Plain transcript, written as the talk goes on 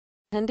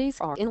Attendees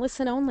are in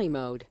listen-only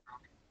mode.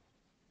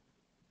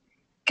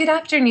 Good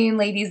afternoon,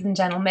 ladies and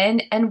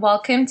gentlemen, and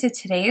welcome to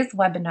today's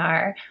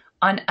webinar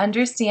on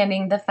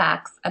understanding the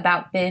facts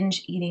about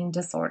binge eating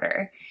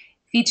disorder,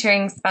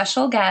 featuring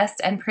special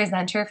guest and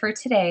presenter for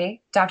today,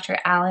 Dr.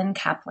 Allan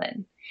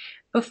Kaplan.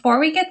 Before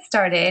we get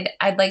started,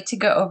 I'd like to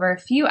go over a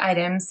few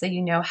items so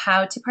you know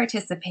how to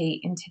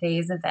participate in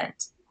today's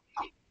event.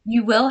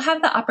 You will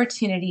have the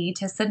opportunity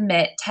to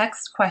submit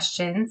text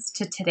questions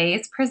to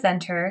today's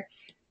presenter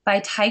by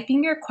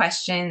typing your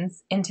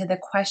questions into the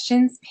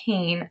questions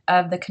pane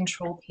of the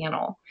control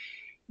panel.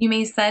 You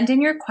may send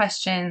in your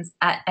questions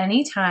at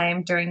any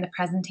time during the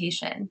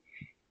presentation.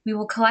 We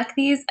will collect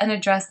these and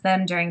address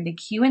them during the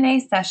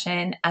Q&A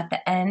session at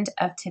the end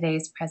of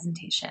today's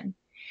presentation.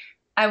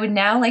 I would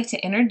now like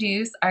to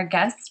introduce our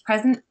guest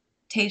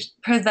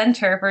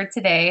presenter for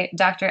today,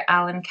 Dr.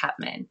 Allan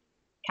Kaplan.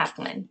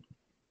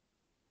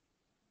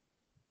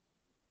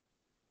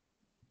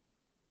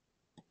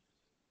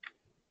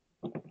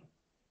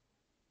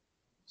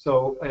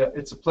 So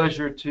it's a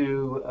pleasure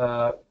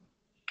to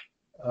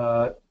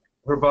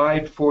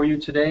provide for you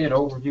today an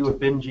overview of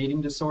binge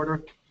eating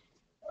disorder,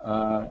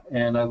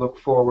 and I look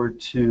forward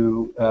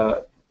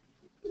to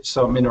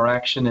some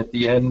interaction at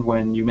the end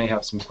when you may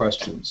have some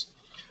questions.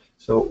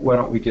 So why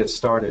don't we get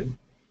started?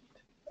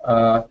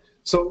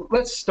 So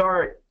let's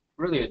start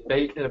really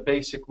at a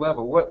basic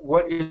level.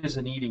 What is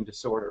an eating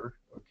disorder,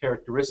 a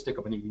characteristic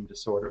of an eating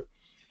disorder?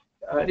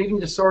 An eating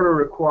disorder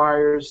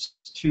requires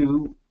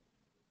two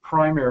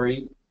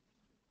primary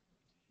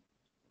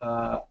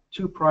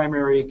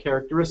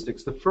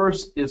characteristics. The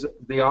first is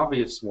the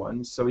obvious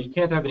one. So you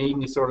can't have an eating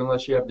disorder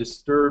unless you have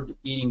disturbed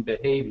eating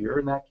behavior,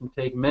 and that can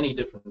take many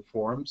different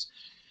forms.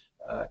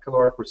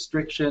 Caloric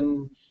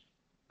restriction,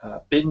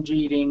 binge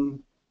eating,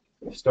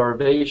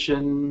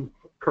 starvation,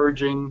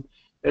 purging,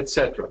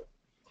 etc.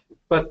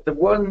 But the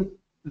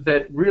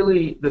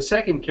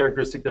second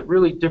characteristic that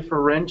really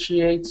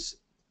differentiates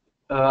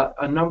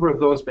a number of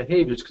those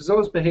behaviors, because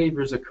those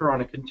behaviors occur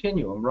on a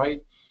continuum,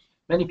 right?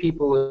 Many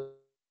people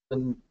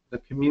in the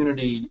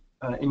community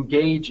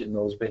engage in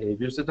those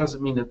behaviors. It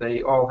doesn't mean that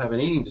they all have an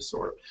eating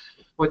disorder.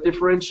 What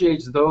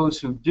differentiates those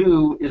who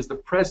do is the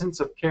presence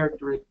of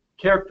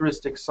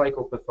characteristic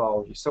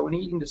psychopathology. So an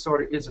eating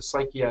disorder is a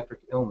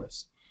psychiatric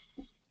illness,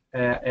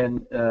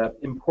 and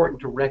important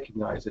to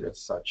recognize it as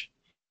such.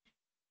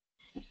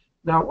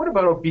 Now, what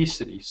about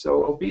obesity?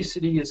 So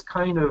obesity has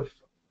kind of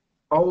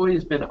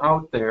always been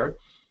out there.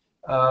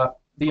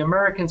 The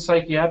American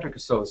Psychiatric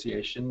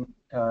Association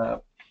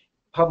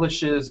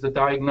publishes the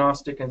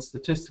Diagnostic and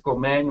Statistical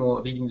Manual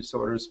of Eating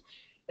Disorders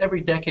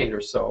every decade or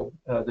so,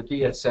 the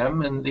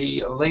DSM, and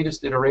the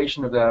latest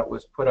iteration of that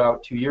was put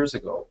out 2 years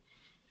ago.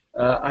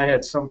 I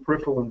had some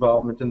peripheral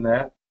involvement in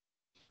that.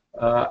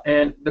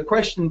 And the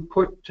question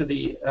put to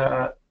the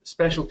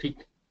specialty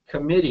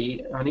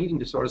committee on eating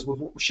disorders was,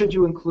 should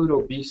you include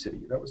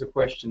obesity? That was a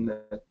question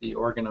that the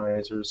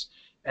organizers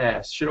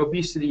asked. Should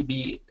obesity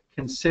be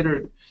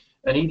considered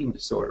an eating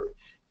disorder?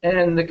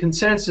 And the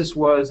consensus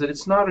was that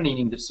it's not an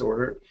eating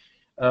disorder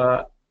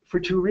for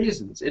two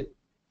reasons. It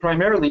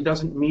primarily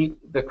doesn't meet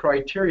the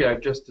criteria I've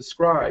just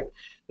described.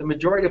 The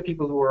majority of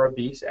people who are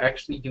obese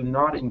actually do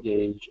not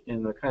engage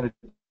in the kind of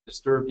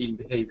disturbed eating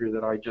behavior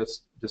that I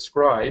just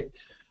described,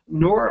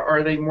 nor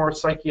are they more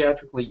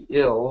psychiatrically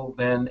ill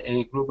than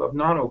a group of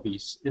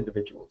non-obese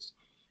individuals.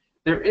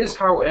 There is,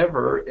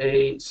 however,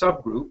 a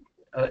subgroup.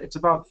 It's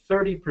about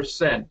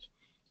 30%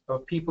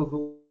 of people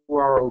who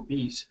are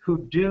obese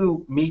who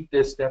do meet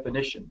this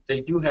definition.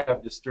 They do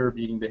have disturbed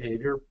eating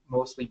behavior,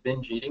 mostly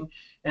binge eating,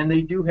 and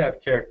they do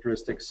have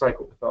characteristic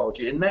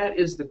psychopathology, and that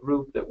is the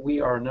group that we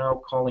are now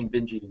calling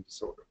binge eating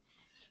disorder.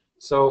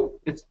 So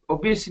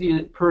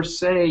obesity per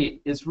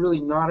se is really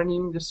not an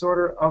eating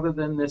disorder other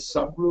than this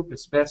subgroup.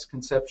 It's best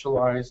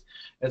conceptualized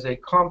as a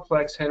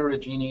complex,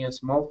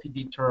 heterogeneous,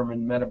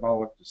 multi-determined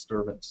metabolic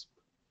disturbance.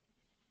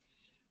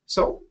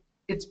 So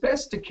it's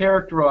best to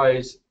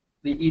characterize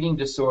the eating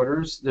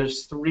disorders.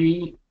 There's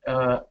three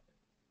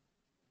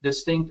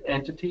distinct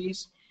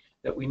entities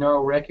that we now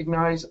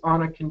recognize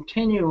on a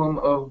continuum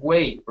of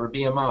weight, or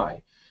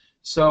BMI.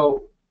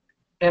 So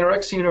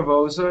anorexia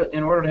nervosa,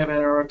 in order to have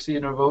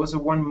anorexia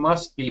nervosa, one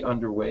must be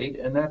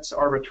underweight, and that's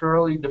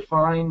arbitrarily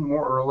defined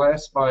more or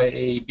less by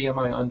a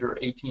BMI under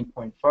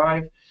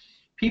 18.5.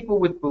 People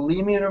with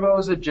bulimia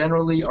nervosa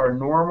generally are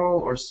normal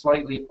or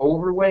slightly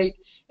overweight,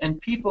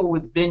 and people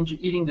with binge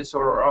eating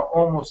disorder are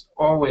almost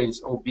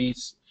always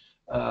obese,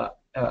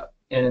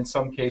 and in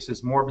some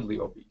cases morbidly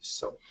obese.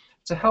 So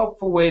it's a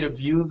helpful way to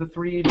view the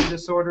three eating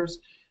disorders.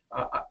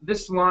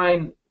 This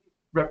line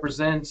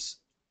represents,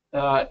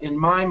 in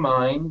my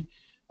mind,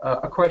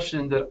 a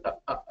question that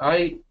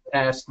I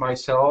asked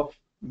myself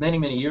many,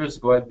 many years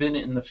ago. I've been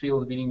in the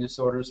field of eating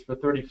disorders for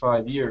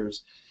 35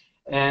 years.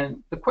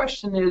 And the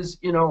question is,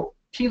 you know,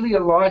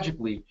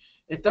 teleologically,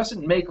 it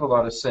doesn't make a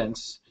lot of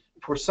sense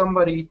for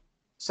somebody's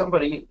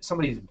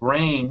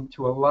brain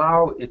to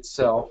allow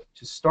itself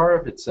to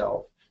starve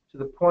itself to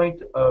the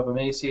point of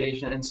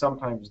emaciation and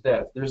sometimes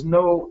death. There's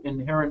no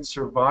inherent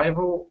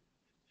survival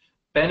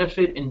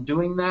benefit in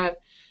doing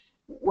that,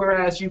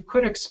 whereas you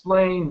could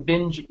explain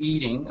binge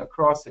eating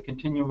across the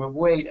continuum of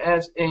weight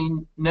as a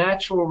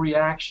natural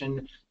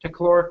reaction to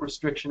caloric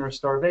restriction or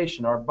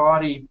starvation. Our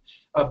body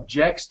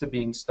objects to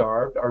being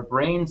starved, our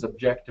brains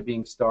object to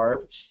being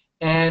starved,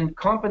 and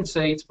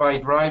compensates by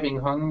driving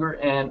hunger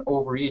and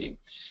overeating.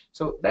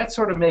 So that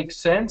sort of makes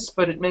sense,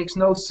 but it makes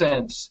no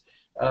sense,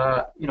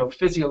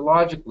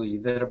 physiologically,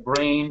 that a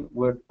brain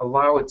would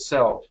allow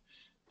itself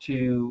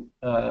to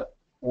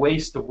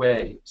waste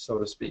away, so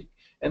to speak.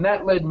 And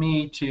that led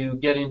me to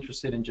get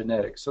interested in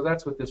genetics. So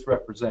that's what this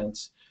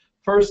represents.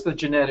 First, the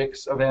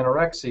genetics of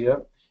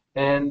anorexia,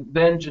 and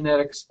then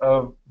genetics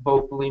of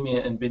both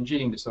bulimia and binge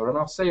eating disorder. And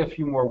I'll say a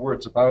few more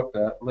words about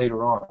that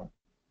later on.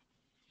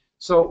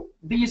 So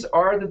these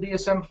are the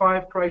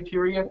DSM-5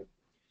 criteria,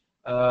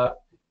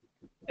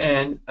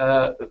 and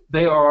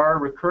they are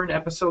recurrent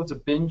episodes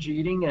of binge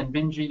eating, and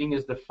binge eating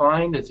is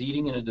defined as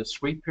eating in a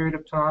discrete period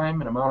of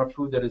time, an amount of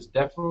food that is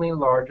definitely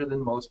larger than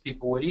most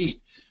people would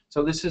eat.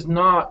 So this is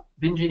not,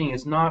 binge eating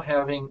is not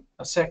having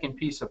a second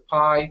piece of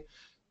pie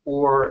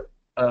or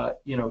 2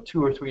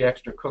 or 3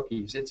 extra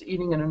cookies. It's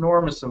eating an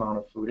enormous amount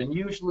of food, and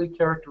usually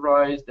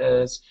characterized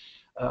as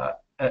a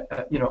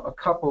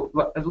couple,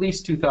 at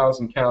least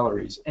 2,000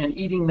 calories, and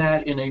eating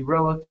that in a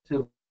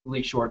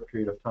relatively short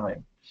period of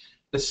time.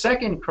 The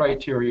second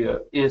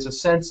criteria is a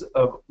sense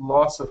of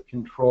loss of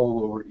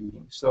control over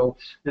eating. So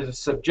there's a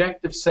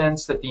subjective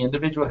sense that the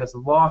individual has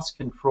lost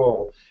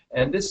control,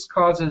 and this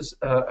causes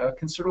a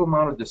considerable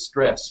amount of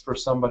distress for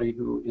somebody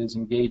who is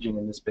engaging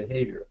in this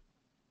behavior.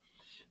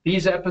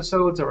 These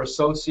episodes are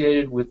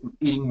associated with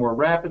eating more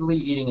rapidly,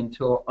 eating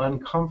until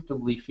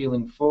uncomfortably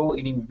feeling full,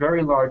 eating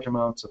very large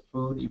amounts of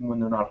food even when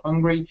they're not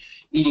hungry,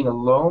 eating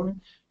alone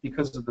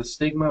because of the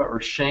stigma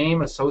or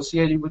shame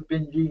associated with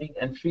binge eating,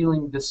 and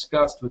feeling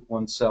disgust with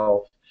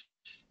oneself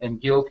and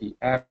guilty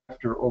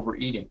after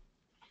overeating.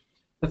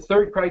 The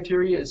third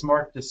criteria is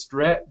marked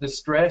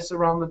distress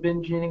around the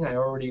binge eating. I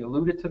already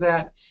alluded to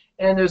that.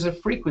 And there's a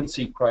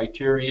frequency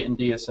criteria in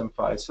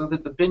DSM-5, so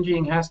that the binge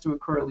eating has to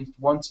occur at least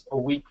once a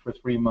week for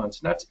 3 months.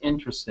 And that's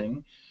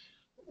interesting.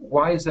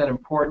 Why is that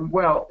important?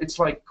 Well, it's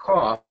like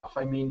cough.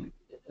 I mean,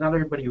 not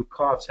everybody who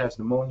coughs has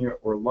pneumonia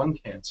or lung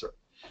cancer.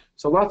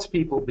 So lots of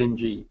people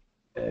binge eat.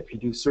 If you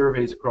do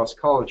surveys across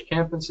college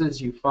campuses,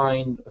 you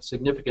find a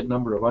significant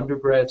number of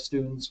undergrad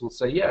students will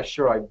say, yeah,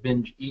 sure, I've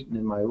binge eaten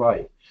in my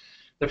life.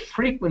 The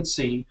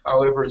frequency,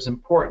 however, is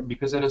important,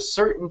 because at a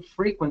certain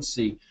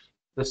frequency,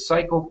 the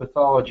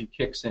psychopathology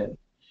kicks in.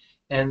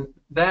 And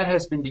that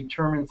has been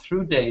determined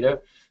through data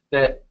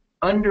that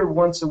under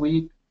once a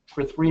week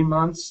for 3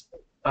 months,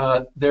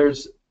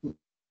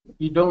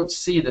 you don't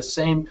see the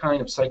same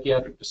kind of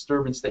psychiatric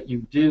disturbance that you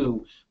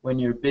do when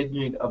you're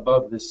binging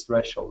above this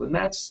threshold. And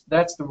that's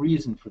the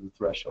reason for the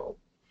threshold.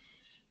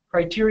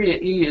 Criteria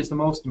E is the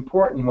most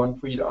important one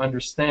for you to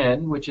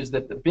understand, which is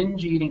that the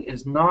binge eating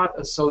is not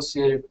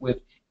associated with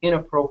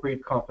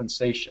inappropriate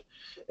compensation.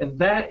 And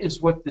that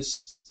is what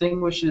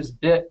distinguishes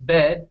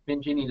BED,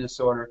 binge eating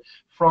disorder,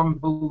 from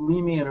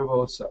bulimia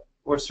nervosa,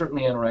 or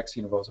certainly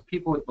anorexia nervosa.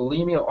 People with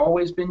bulimia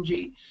always binge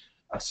eat.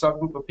 A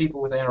subgroup of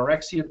people with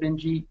anorexia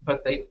binge eat,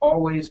 but they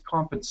always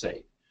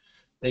compensate.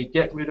 They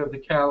get rid of the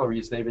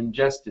calories they've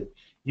ingested,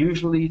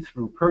 usually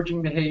through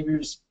purging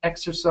behaviors,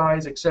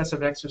 exercise,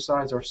 excessive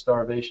exercise, or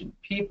starvation.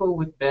 People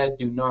with BED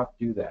do not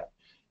do that,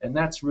 and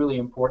that's really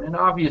important. And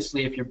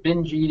obviously, if you're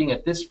binge eating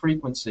at this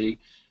frequency,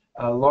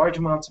 large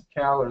amounts of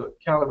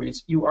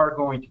calories, you are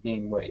going to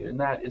gain weight, and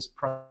that is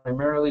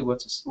primarily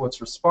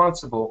what's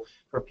responsible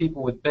for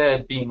people with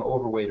BED being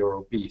overweight or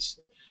obese.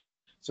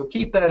 So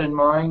keep that in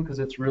mind, because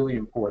it's really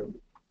important.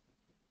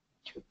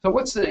 So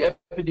what's the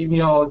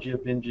epidemiology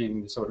of binge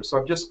eating disorder? So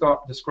I've just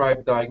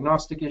described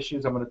diagnostic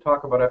issues. I'm going to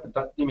talk about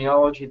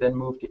epidemiology, then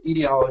move to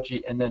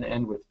etiology, and then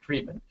end with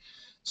treatment.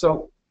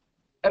 So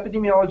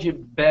epidemiology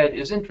of BED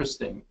is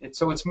interesting.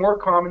 It's more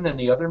common than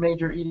the other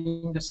major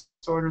eating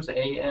disorders,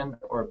 AN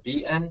or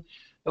BN.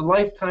 The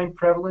lifetime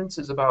prevalence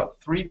is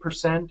about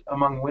 3%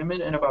 among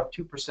women and about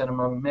 2%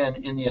 among men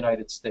in the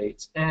United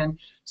States, and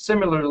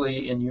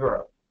similarly in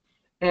Europe.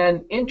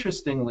 And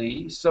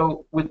interestingly,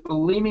 so with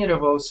bulimia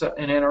nervosa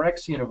and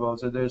anorexia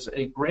nervosa, there's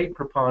a great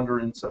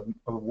preponderance of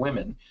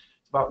women.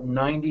 It's about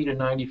 90 to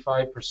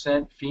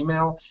 95%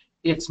 female.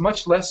 It's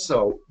much less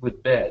so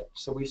with BED.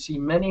 So we see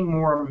many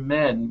more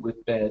men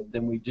with BED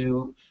than we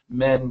do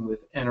men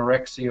with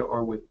anorexia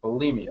or with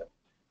bulimia.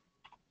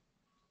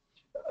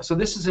 So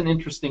this is an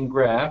interesting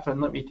graph, and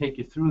let me take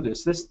you through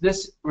this.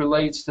 This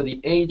relates to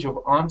the age of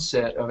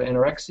onset of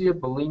anorexia,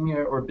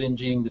 bulimia, or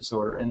binge eating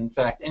disorder, and in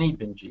fact, any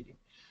binge eating.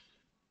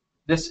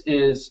 This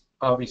is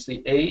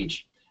obviously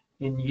age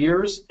in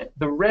years.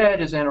 The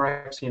red is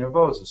anorexia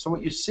nervosa. So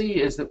what you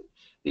see is that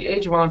the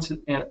age of onset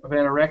of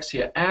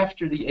anorexia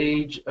after the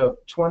age of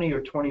 20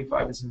 or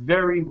 25 is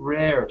very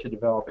rare to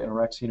develop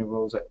anorexia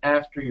nervosa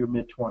after your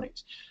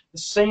mid-20s. The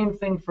same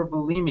thing for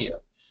bulimia.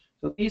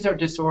 So these are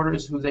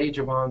disorders whose age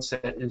of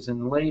onset is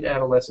in late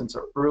adolescence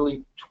or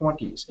early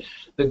 20s.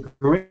 The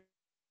green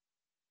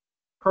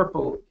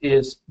purple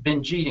is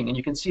binge eating, and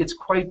you can see it's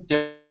quite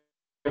different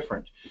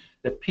different.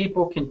 That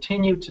people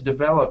continue to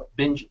develop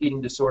binge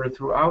eating disorder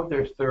throughout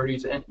their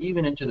 30s and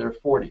even into their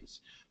 40s.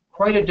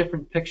 Quite a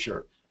different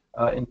picture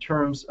in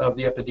terms of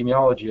the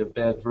epidemiology of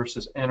BED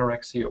versus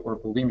anorexia or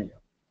bulimia.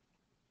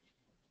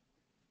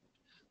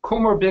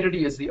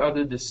 Comorbidity is the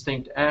other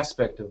distinct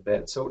aspect of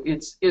BED. So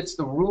it's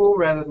the rule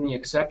rather than the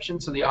exception.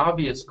 So the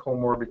obvious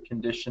comorbid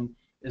condition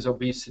is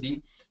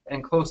obesity,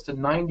 and close to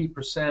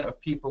 90% of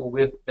people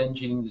with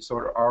binge eating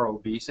disorder are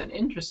obese. And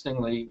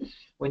interestingly,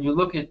 when you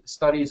look at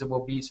studies of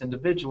obese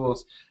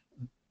individuals,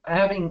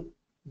 having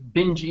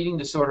binge eating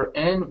disorder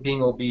and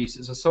being obese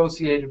is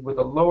associated with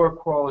a lower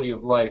quality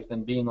of life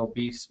than being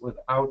obese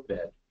without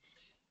BED.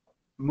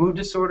 Mood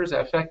disorders,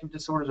 affective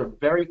disorders are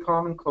very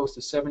common, close to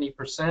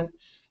 70%.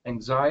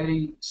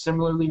 Anxiety,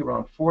 similarly,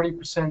 around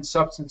 40%.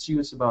 Substance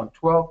use, about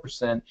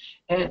 12%.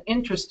 And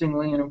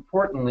interestingly and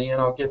importantly,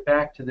 and I'll get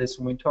back to this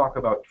when we talk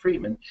about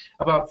treatment,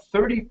 about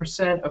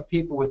 30% of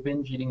people with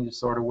binge eating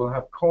disorder will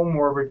have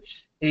comorbid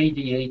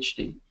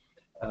ADHD.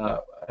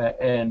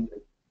 And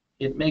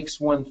it makes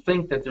one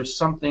think that there's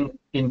something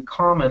in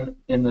common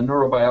in the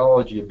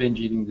neurobiology of binge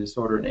eating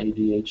disorder and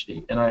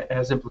ADHD, and it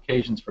has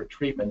implications for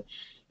treatment.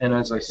 And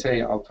as I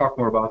say, I'll talk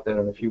more about that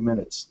in a few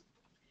minutes.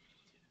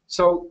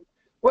 So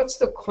what's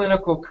the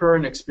clinical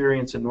current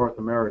experience in North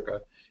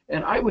America?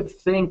 And I would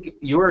think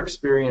your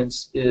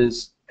experience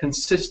is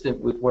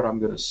consistent with what I'm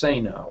going to say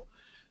now.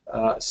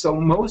 So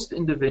most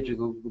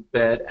individuals with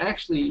BED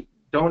actually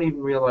don't even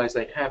realize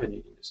they have an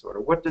eating disorder.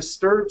 What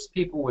disturbs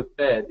people with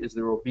BED is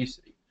their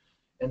obesity.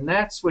 And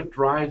that's what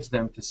drives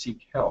them to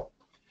seek help.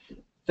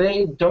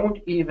 They don't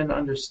even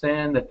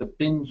understand that the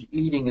binge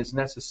eating is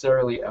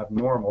necessarily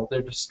abnormal.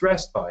 They're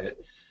distressed by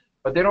it,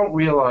 but they don't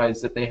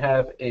realize that they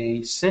have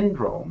a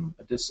syndrome,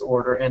 a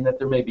disorder, and that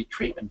there may be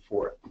treatment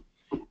for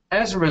it.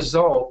 As a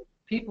result,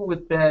 people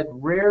with BED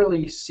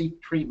rarely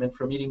seek treatment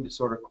from eating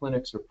disorder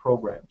clinics or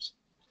programs.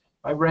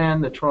 I ran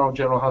the Toronto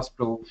General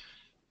Hospital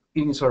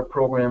eating disorder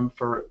program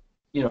for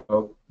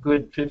a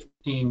good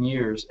 15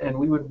 years, and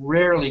we would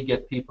rarely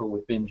get people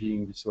with binge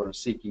eating disorder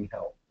seeking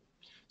help.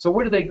 So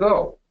where do they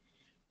go?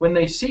 When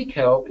they seek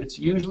help, it's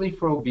usually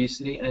for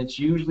obesity and it's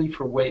usually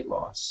for weight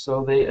loss.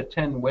 So they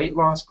attend weight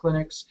loss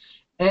clinics,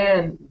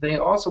 and they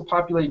also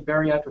populate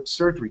bariatric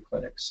surgery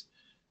clinics,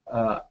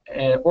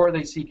 or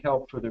they seek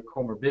help for their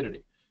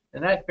comorbidity.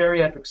 And that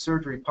bariatric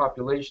surgery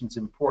population is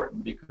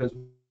important because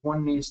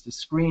one needs to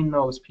screen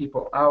those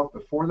people out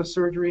before the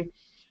surgery.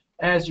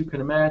 As you can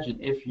imagine,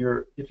 if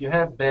you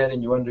have BED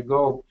and you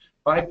undergo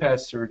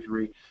bypass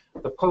surgery,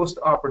 the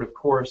post-operative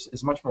course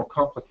is much more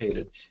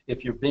complicated.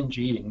 If you're binge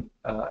eating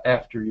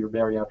after your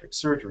bariatric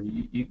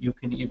surgery, you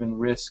can even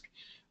risk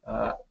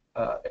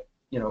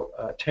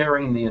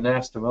tearing the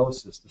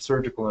anastomosis, the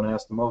surgical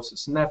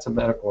anastomosis, and that's a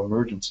medical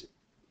emergency.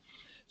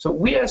 So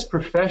we as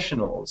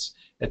professionals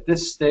at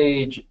this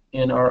stage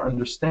in our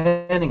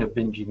understanding of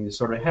binge eating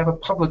disorder have a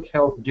public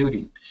health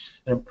duty,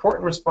 an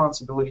important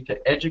responsibility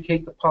to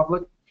educate the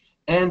public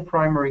and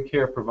primary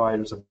care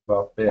providers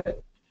about BED.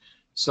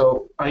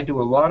 So I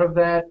do a lot of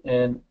that,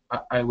 and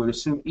I would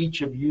assume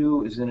each of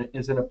you is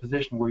in a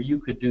position where you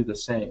could do the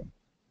same.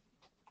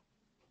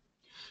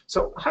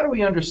 So how do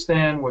we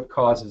understand what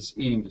causes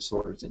eating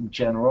disorders in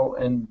general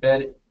and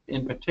BED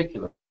in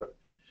particular?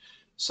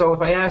 So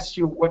if I asked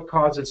you what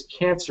causes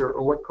cancer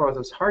or what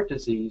causes heart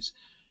disease,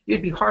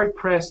 you'd be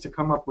hard-pressed to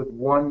come up with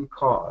one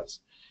cause,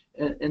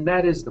 and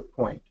that is the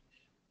point.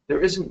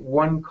 There isn't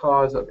one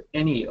cause of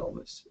any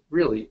illness,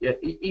 really.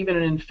 Even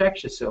an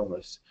infectious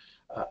illness,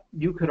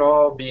 you could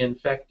all be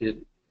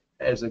infected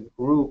as a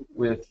group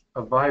with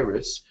a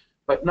virus,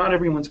 but not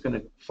everyone's going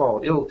to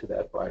fall ill to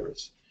that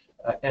virus.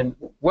 And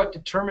what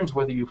determines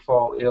whether you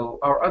fall ill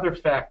are other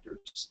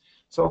factors.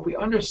 So if we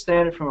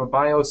understand it from a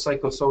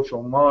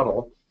biopsychosocial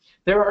model,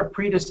 there are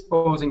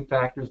predisposing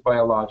factors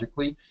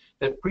biologically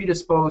that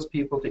predispose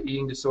people to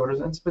eating disorders,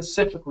 and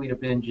specifically to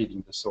binge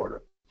eating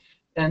disorder.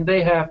 And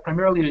they have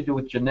primarily to do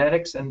with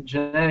genetics, and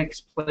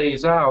genetics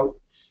plays out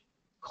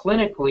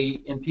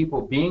clinically in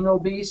people being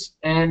obese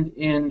and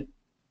in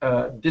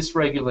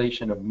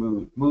dysregulation of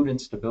mood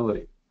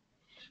instability.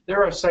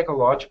 There are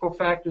psychological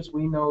factors.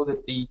 We know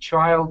that the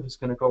child who's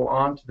going to go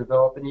on to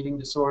develop an eating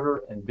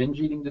disorder, and binge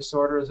eating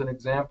disorder as an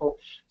example,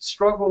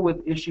 struggle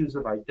with issues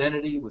of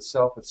identity, with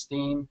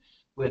self-esteem,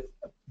 with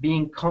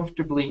being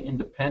comfortably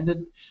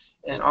independent.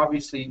 And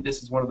obviously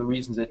this is one of the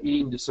reasons that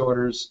eating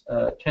disorders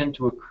tend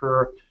to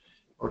occur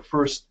or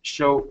first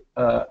show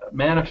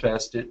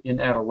manifested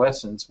in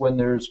adolescence when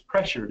there's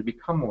pressure to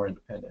become more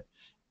independent.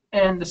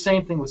 And the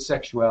same thing with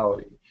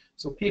sexuality.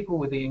 So people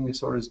with eating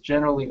disorders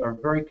generally are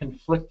very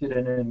conflicted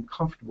and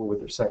uncomfortable with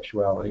their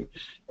sexuality.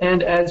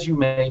 And as you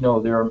may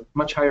know, there are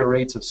much higher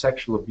rates of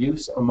sexual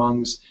abuse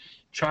amongst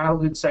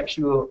childhood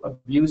sexual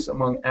abuse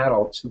among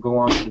adults who go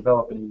on to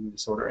develop an eating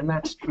disorder, and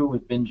that's true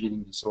with binge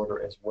eating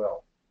disorder as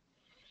well.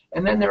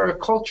 And then there are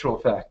cultural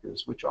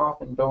factors which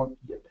often don't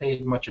get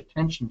paid much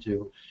attention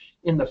to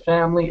in the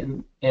family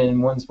and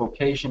in one's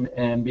vocation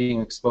and being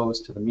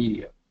exposed to the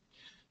media.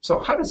 So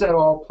how does that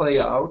all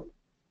play out?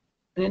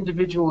 An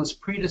individual is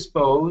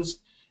predisposed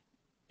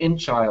in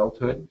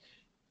childhood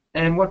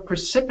And what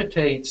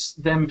precipitates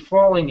them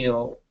falling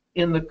ill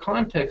in the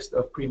context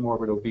of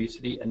premorbid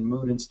obesity and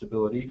mood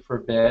instability for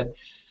bed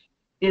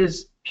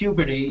is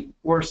puberty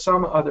or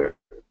some other,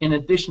 in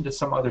addition to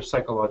some other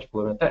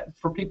psychological event. That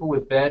for people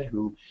with bed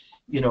who,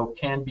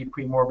 can be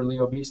premorbidly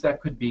obese,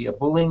 that could be a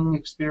bullying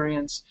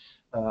experience,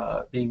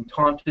 being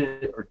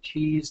taunted or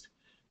teased,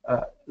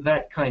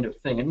 that kind of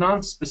thing. And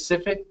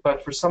non-specific,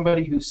 but for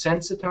somebody who's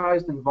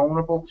sensitized and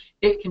vulnerable,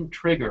 it can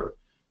trigger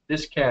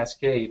this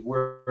cascade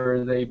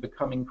where they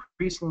become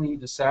increasingly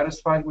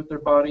dissatisfied with their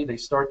body. They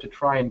start to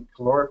try and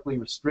calorically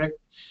restrict,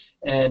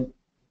 and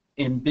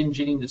in binge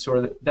eating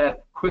disorder,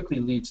 that quickly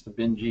leads to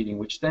binge eating,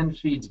 which then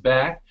feeds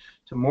back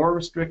to more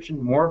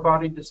restriction, more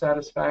body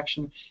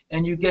dissatisfaction,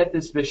 and you get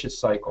this vicious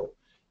cycle.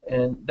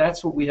 And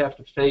that's what we have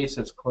to face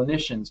as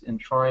clinicians in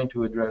trying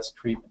to address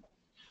treatment.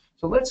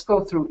 So let's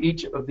go through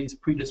each of these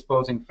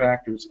predisposing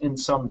factors in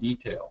some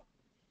detail.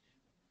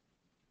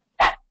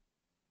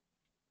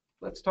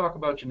 Let's talk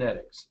about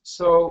genetics.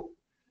 So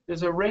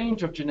there's a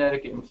range of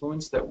genetic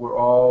influence that we're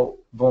all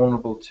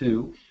vulnerable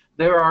to.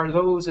 There are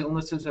those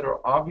illnesses that are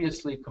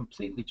obviously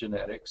completely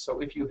genetic.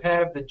 So if you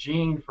have the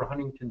gene for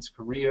Huntington's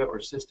chorea or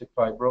cystic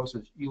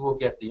fibrosis, you will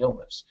get the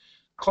illness.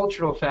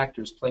 Cultural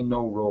factors play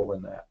no role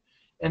in that.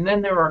 And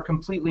then there are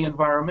completely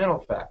environmental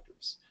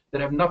factors that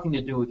have nothing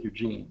to do with your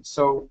genes.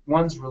 So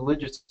one's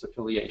religious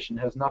affiliation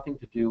has nothing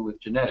to do with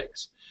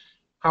genetics.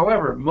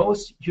 However,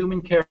 most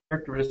human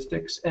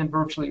characteristics and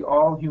virtually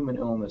all human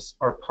illness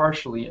are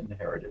partially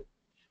inherited.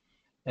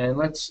 And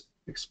let's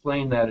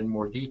explain that in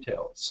more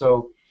detail.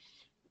 So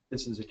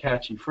this is a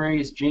catchy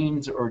phrase,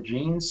 genes or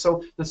genes.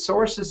 So the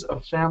sources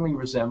of family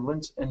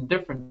resemblance and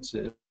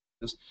differences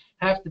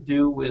have to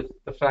do with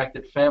the fact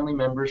that family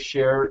members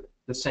share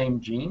the same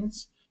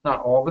genes,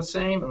 not all the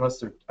same unless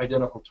they're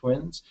identical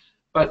twins,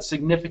 but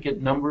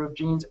significant number of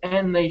genes,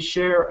 and they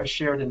share a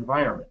shared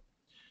environment.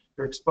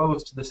 They're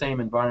exposed to the same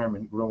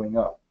environment growing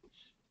up,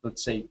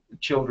 let's say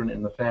children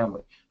in the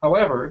family.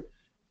 However,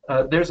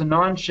 there's a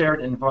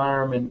non-shared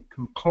environment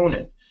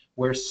component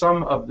where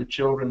some of the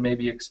children may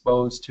be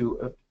exposed to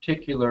a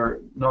particular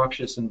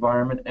noxious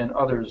environment and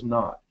others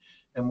not.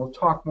 And we'll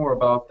talk more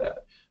about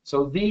that.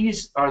 So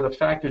these are the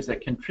factors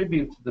that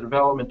contribute to the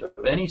development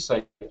of any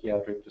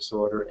psychiatric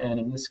disorder, and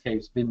in this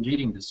case, binge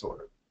eating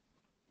disorder.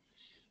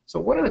 So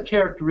what are the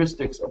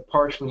characteristics of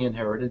partially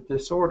inherited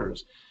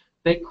disorders?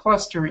 They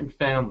cluster in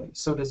families.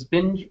 So does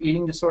binge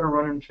eating disorder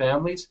run in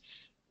families?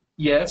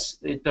 Yes,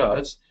 it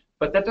does.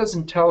 But that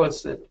doesn't tell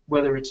us that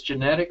whether it's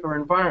genetic or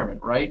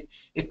environment, right?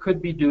 It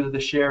could be due to the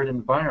shared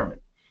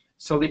environment.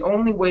 So the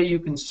only way you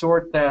can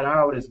sort that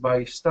out is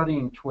by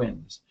studying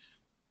twins.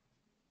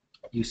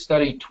 You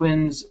study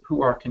twins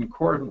who are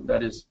concordant,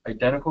 that is,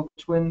 identical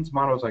twins,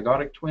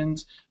 monozygotic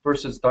twins,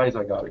 versus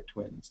dizygotic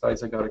twins.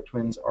 Dizygotic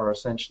twins are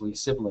essentially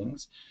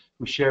siblings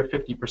who share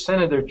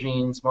 50% of their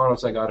genes,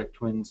 monozygotic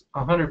twins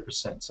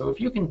 100%. So if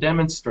you can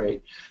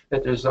demonstrate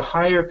that there's a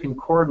higher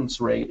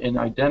concordance rate in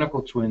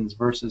identical twins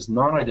versus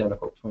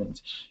non-identical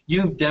twins,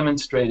 you've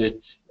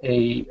demonstrated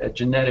a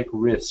genetic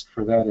risk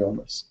for that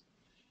illness.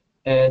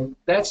 And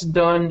that's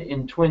done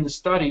in twin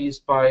studies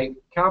by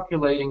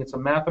calculating, it's a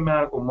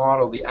mathematical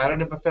model, the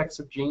additive effects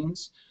of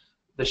genes,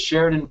 the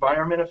shared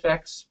environment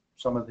effects,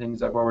 some of the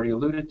things I've already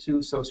alluded to,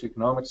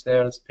 socioeconomic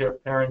status,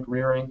 parent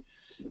rearing,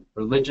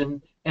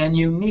 religion, and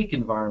unique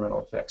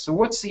environmental effects. So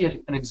what's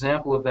an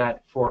example of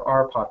that for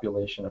our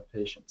population of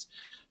patients?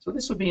 So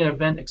this would be an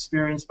event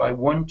experienced by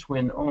one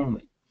twin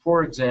only.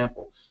 For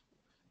example,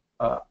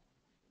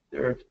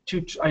 there are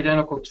two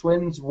identical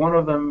twins. One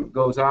of them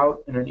goes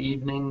out in an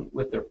evening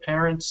with their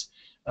parents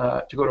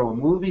to go to a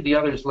movie. The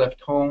other is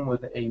left home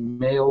with a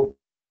male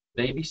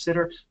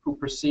babysitter who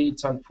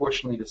proceeds,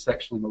 unfortunately, to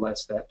sexually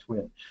molest that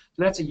twin.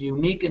 So that's a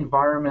unique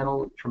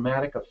environmental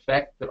traumatic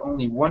effect that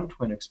only one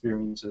twin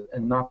experiences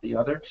and not the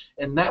other,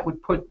 and that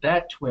would put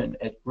that twin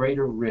at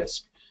greater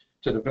risk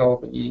to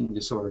develop an eating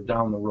disorder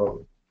down the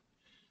road.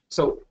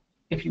 So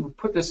if you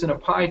put this in a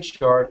pie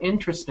chart,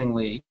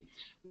 interestingly,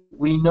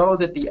 we know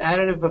that the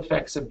additive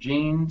effects of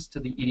genes to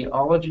the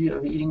etiology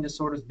of eating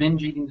disorders,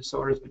 binge eating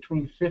disorders,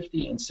 between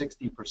 50 and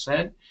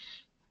 60%.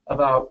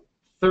 About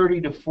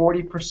 30 to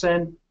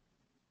 40%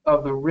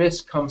 of the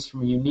risk comes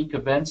from unique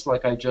events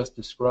like I just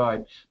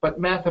described, but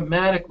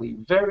mathematically,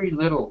 very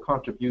little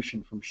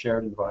contribution from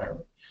shared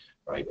environment,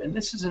 right? And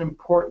this is an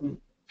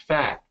important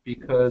fact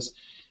because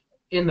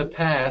in the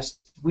past,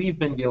 we've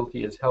been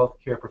guilty as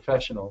healthcare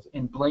professionals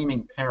in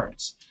blaming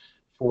parents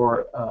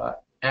for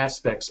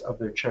aspects of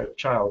their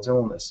child's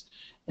illness.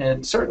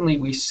 And certainly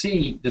we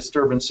see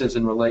disturbances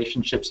in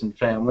relationships and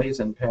families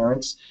and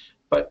parents,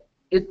 but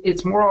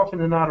it's more often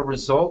than not a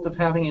result of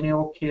having an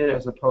ill kid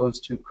as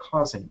opposed to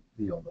causing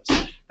the illness.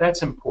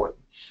 That's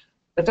important.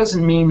 That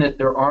doesn't mean that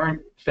there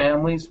aren't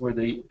families where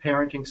the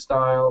parenting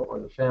style or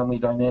the family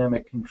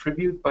dynamic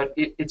contribute, but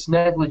it's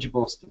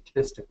negligible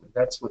statistically.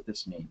 That's what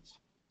this means.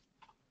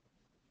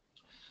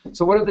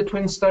 So what do the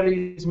twin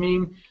studies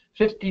mean?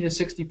 50 to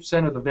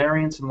 60% of the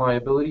variance in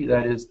liability,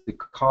 that is the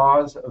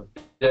cause of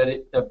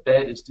bed,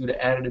 is due to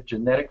additive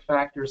genetic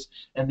factors,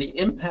 and the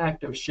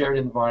impact of shared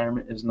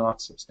environment is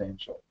not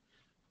substantial.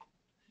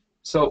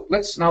 So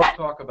let's now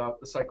talk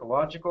about the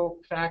psychological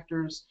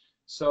factors.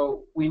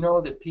 So we know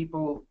that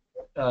people,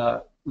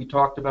 we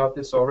talked about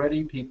this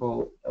already,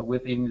 people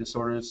with eating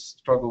disorders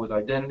struggle with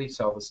identity,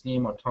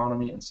 self-esteem,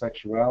 autonomy, and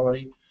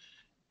sexuality.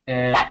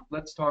 And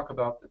let's talk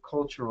about the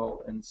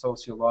cultural and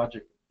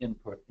sociologic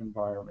input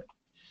environment.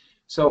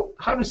 So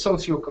how do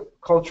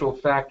socio-cultural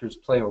factors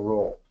play a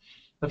role?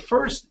 The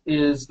first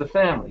is the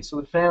family. So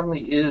the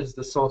family is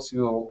the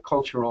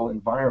socio-cultural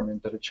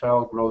environment that a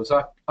child grows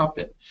up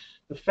in.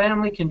 The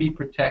family can be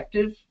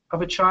protective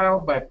of a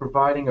child by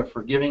providing a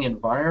forgiving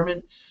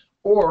environment,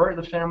 or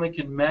the family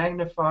can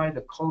magnify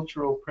the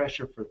cultural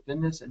pressure for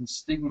thinness and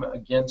stigma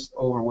against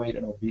overweight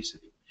and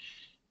obesity.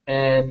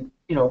 And,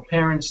 you know,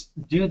 parents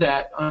do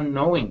that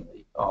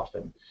unknowingly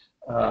often.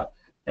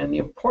 And the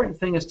important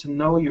thing is to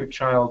know your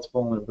child's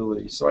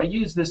vulnerability. So I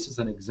use this as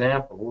an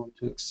example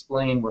to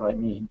explain what I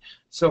mean.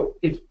 So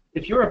if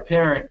you're a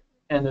parent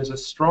and there's a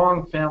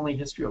strong family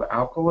history of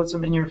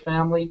alcoholism in your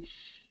family,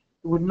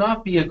 it would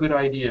not be a good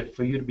idea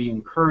for you to be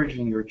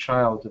encouraging your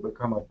child to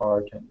become a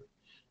bartender.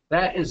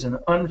 That is an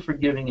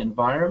unforgiving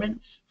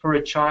environment for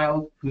a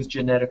child who's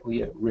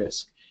genetically at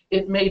risk.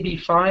 It may be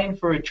fine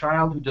for a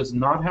child who does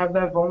not have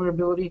that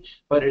vulnerability,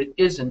 but it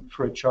isn't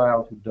for a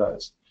child who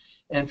does.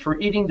 And for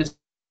eating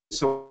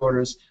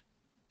disorders,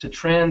 to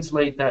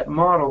translate that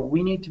model,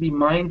 we need to be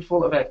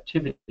mindful of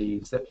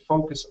activities that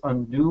focus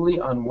unduly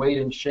on weight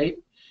and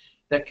shape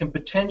that can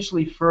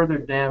potentially further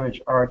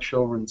damage our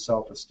children's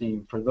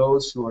self-esteem for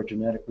those who are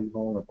genetically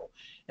vulnerable.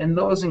 And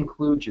those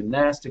include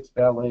gymnastics,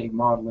 ballet,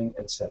 modeling,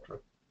 etc.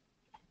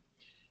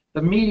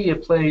 The media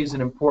plays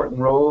an important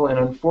role, and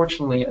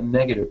unfortunately a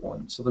negative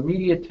one. So the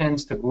media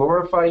tends to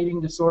glorify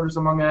eating disorders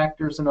among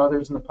actors and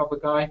others in the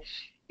public eye.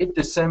 It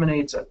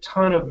disseminates a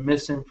ton of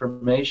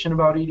misinformation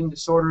about eating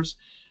disorders,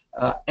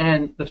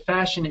 and the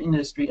fashion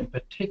industry in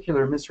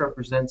particular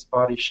misrepresents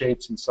body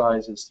shapes and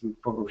sizes through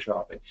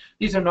photoshopping.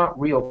 These are not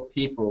real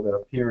people that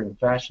appear in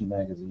fashion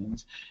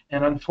magazines,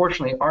 and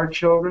unfortunately our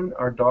children,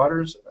 our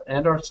daughters,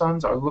 and our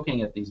sons are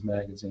looking at these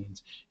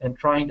magazines and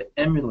trying to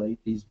emulate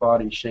these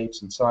body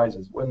shapes and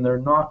sizes when they're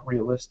not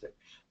realistic.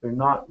 They're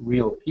not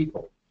real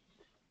people.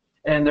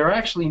 And there are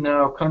actually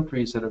now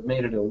countries that have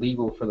made it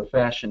illegal for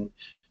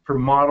for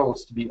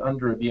models to be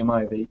under a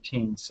BMI of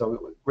 18.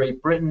 So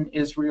Great Britain,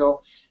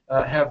 Israel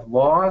have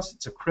laws.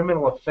 It's a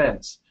criminal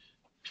offense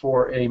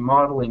for a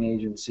modeling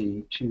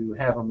agency to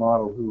have a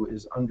model who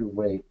is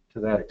underweight to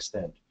that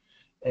extent.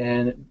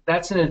 And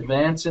that's an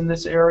advance in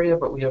this area,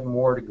 but we have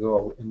more to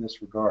go in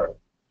this regard.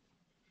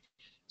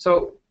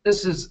 So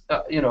this is,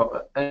 you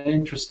know, an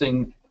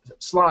interesting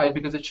slide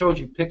because it shows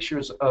you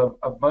pictures of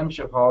a bunch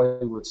of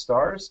Hollywood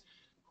stars,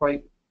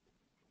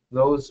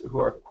 those who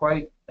are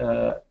quite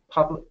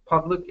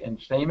public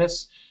and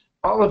famous,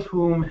 all of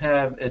whom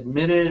have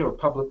admitted or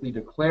publicly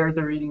declared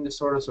their eating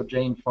disorder. So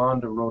Jane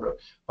Fonda wrote a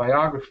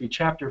biography.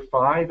 Chapter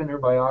 5 in her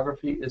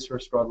biography is her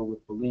struggle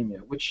with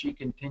bulimia, which she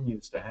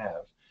continues to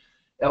have.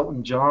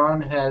 Elton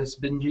John has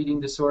binge eating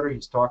disorder.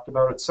 He's talked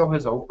about it. So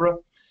has Oprah.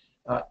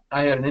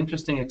 I had an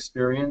interesting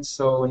experience.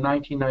 So in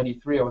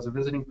 1993, I was a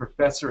visiting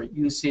professor at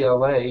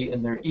UCLA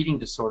in their eating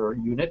disorder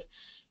unit,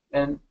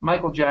 and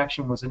Michael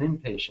Jackson was an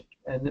inpatient.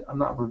 And I'm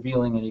not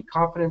revealing any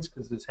confidence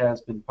because this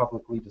has been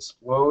publicly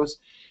disclosed.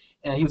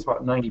 And he was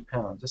about 90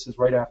 pounds. This is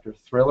right after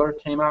Thriller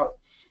came out.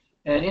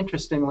 And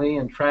interestingly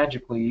and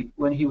tragically,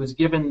 when he was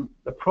given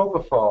the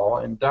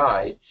propofol and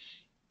died,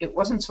 it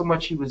wasn't so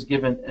much he was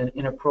given an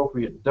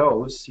inappropriate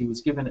dose. He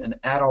was given an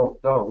adult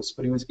dose,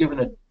 but he was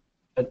given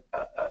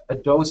a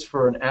dose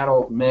for an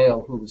adult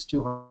male who was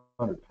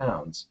 200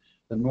 pounds,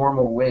 the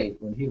normal weight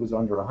when he was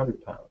under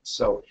 100 pounds.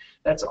 So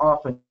that's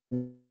often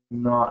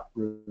not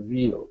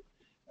revealed.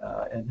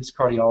 And his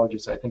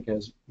cardiologist, I think,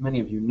 as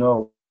many of you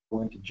know,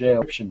 went to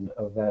jail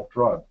of that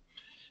drug.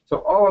 So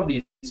all of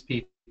these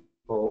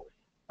people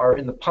are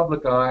in the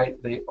public eye.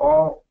 They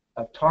all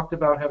have talked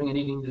about having an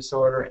eating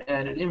disorder,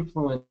 and it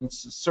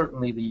influences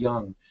certainly the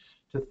young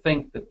to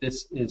think that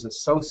this is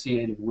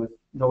associated with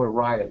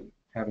notoriety,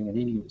 having an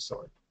eating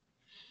disorder.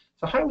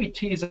 So how do we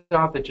tease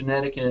out the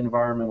genetic and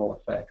environmental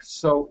effects?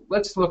 So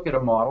let's look at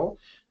a model.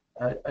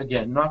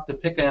 Again, not to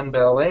pick on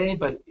ballet,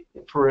 but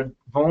for a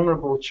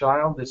vulnerable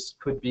child, this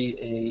could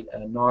be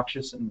a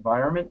noxious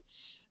environment.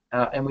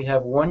 And we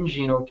have one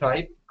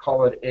genotype,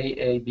 call it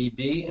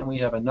AABB, and we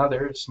have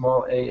another,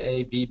 small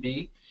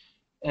AABB.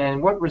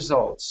 And what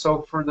results?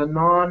 So for the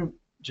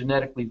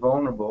non-genetically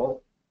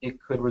vulnerable, it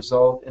could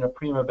result in a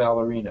prima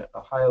ballerina,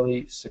 a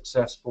highly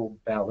successful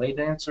ballet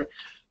dancer.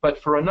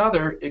 But for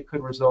another, it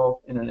could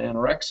result in an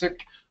anorexic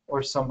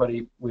or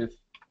somebody with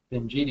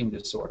binge eating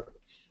disorder,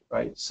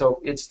 right? So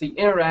it's the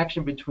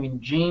interaction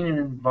between gene and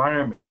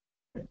environment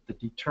that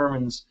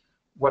determines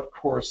what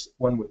course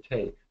one would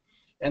take.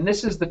 And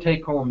this is the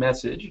take-home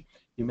message.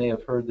 You may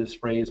have heard this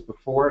phrase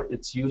before.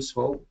 It's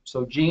useful.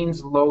 So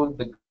genes load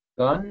the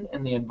gun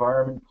and the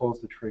environment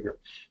pulls the trigger.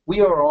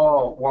 We are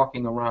all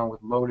walking around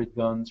with loaded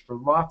guns for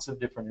lots of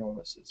different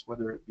illnesses,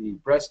 whether it be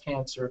breast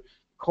cancer,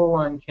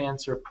 colon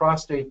cancer,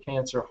 prostate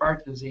cancer,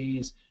 heart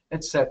disease,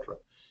 etc.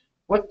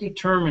 What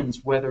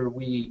determines whether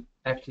we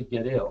actually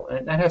get ill?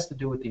 And that has to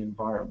do with the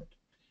environment,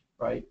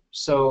 right?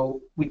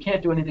 So we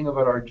can't do anything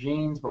about our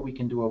genes, but we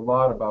can do a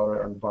lot about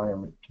our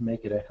environment to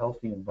make it a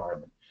healthy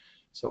environment,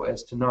 so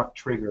as to not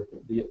trigger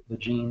the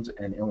genes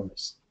and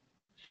illness.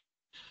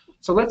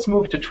 So let's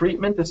move to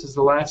treatment. This is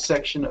the last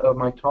section of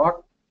my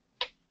talk.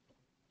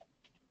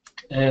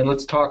 And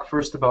let's talk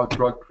first about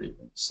drug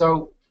treatment.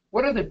 So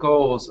what are the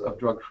goals of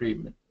drug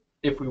treatment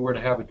if we were to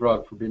have a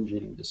drug for binge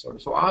eating disorder?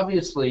 So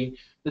obviously,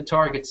 the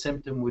target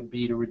symptom would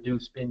be to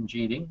reduce binge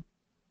eating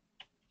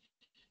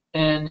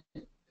and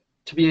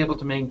to be able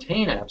to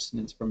maintain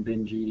abstinence from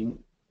binge eating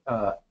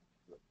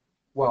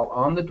while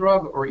on the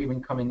drug or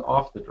even coming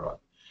off the drug.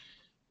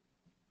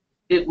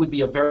 It would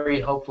be a very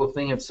helpful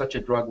thing if such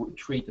a drug would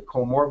treat the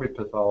comorbid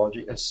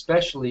pathology,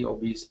 especially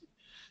obesity.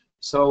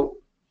 So,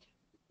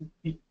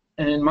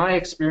 and in my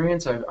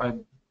experience, I've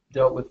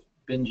dealt with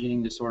binge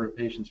eating disorder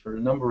patients for a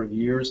number of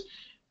years.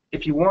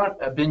 If you want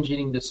a binge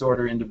eating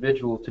disorder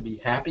individual to be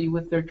happy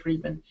with their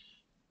treatment,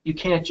 you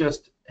can't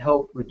just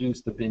help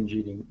reduce the binge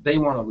eating. They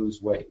want to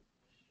lose weight,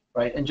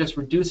 right? And just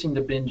reducing the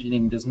binge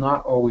eating does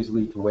not always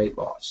lead to weight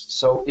loss.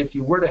 So if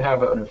you were to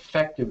have an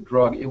effective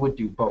drug, it would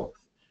do both.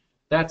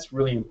 That's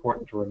really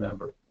important to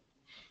remember.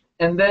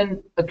 And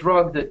then a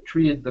drug that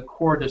treated the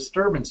core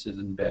disturbances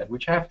in bed,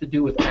 which have to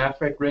do with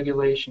affect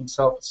regulation,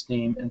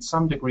 self-esteem, and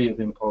some degree of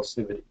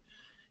impulsivity.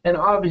 And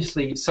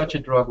obviously, such a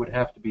drug would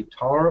have to be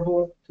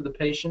tolerable to the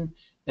patient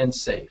and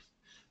safe.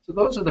 So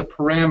those are the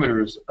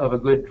parameters of a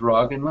good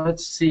drug, and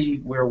let's see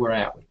where we're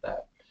at with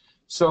that.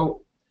 So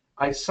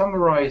I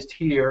summarized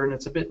here, and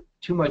it's a bit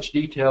too much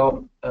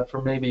detail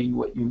for maybe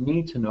what you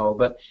need to know,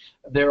 but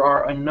there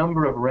are a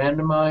number of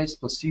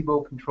randomized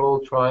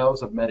placebo-controlled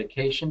trials of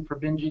medication for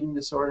binge eating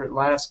disorder. At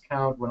last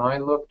count, when I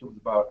looked, it was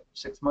about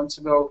 6 months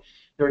ago,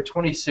 there are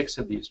 26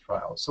 of these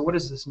trials. So what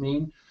does this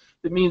mean?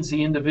 It means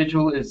the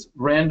individual is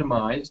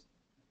randomized,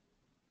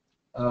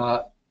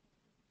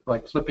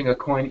 like flipping a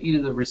coin,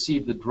 either to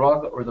receive the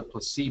drug or the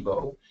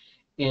placebo.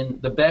 In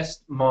the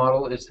best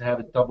model is to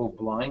have it double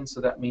blind, so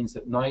that means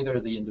that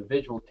neither the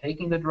individual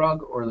taking the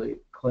drug or the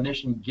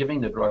clinician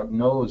giving the drug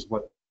knows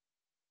what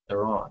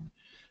they're on.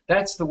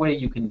 That's the way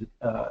you can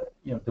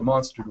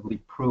demonstratively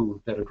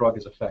prove that a drug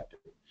is effective.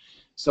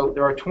 So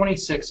there are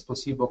 26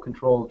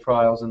 placebo-controlled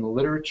trials in the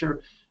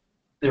literature.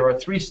 There are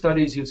 3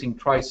 studies using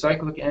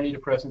tricyclic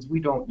antidepressants. We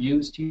don't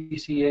use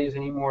TCAs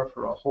anymore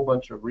for a whole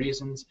bunch of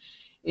reasons.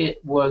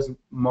 It was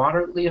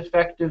moderately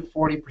effective,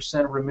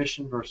 40%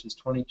 remission versus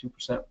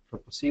 22% for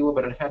placebo,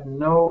 but it had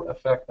no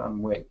effect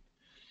on weight.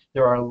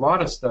 There are a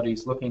lot of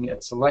studies looking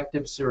at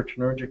selective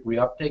serotonergic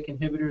reuptake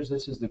inhibitors.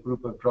 This is the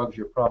group of drugs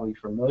you're probably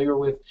familiar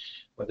with,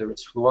 whether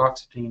it's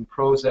fluoxetine,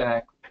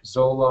 Prozac,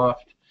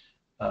 Zoloft,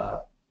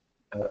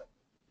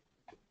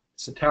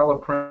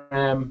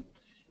 citalopram,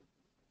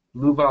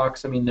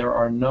 Luvox. I mean, there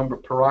are a number,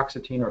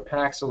 paroxetine or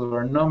Paxil, there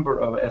are a number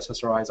of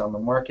SSRIs on the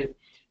market.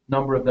 A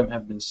number of them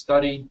have been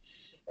studied,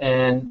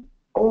 and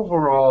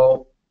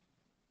overall,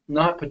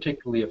 not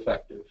particularly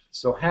effective.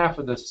 So half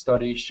of the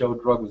studies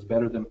showed drug was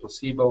better than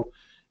placebo,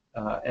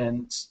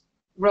 and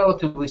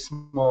relatively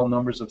small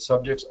numbers of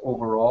subjects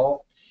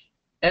overall.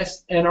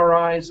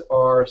 SNRIs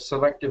are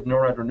selective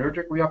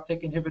noradrenergic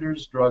reuptake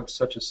inhibitors, drugs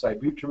such as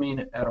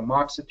sibutramine,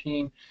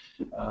 atomoxetine,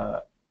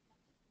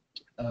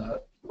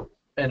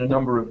 and a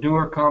number of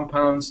newer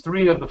compounds.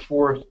 3 of the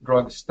 4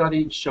 drugs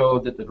studied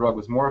showed that the drug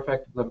was more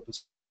effective than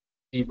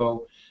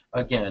placebo.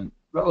 Again,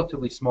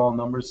 relatively small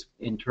numbers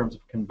in terms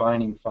of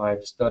combining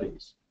 5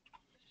 studies.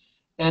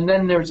 And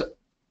then there's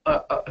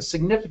a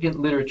significant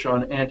literature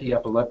on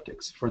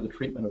anti-epileptics for the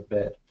treatment of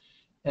bed.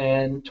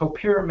 And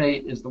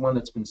topiramate is the one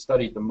that's been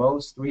studied the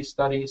most, 3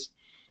 studies.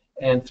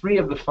 And 3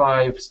 of the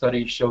 5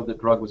 studies showed the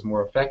drug was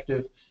more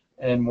effective,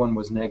 and 1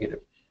 was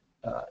negative.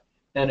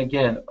 And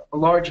again, a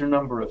larger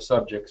number of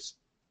subjects.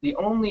 The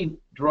only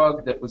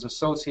drug that was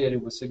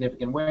associated with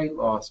significant weight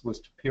loss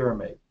was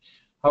topiramate.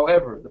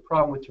 However, the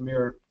problem with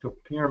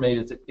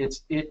topiramate is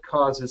that it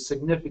causes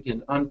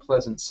significant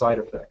unpleasant side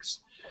effects.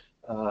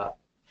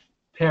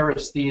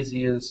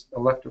 Paresthesias,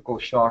 electrical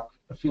shock,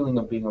 a feeling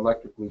of being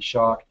electrically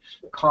shocked,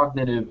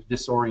 cognitive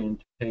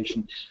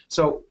disorientation.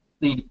 So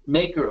the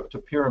maker of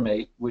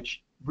topiramate,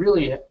 which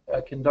really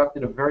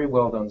conducted a very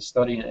well done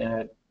study and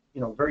had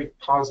very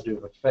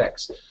positive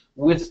effects,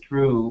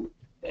 withdrew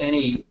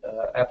any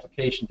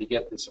application to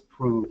get this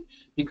approved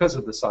because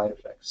of the side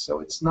effects.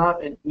 So it's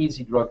not an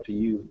easy drug to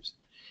use.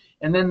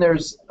 And then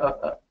there's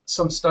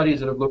some studies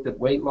that have looked at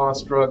weight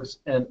loss drugs,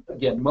 and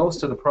again,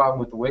 most of the problem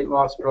with the weight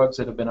loss drugs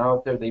that have been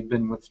out there, they've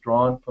been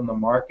withdrawn from the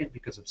market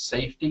because of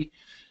safety.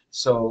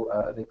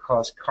 So they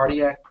cause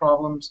cardiac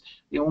problems.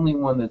 The only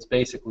one that's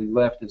basically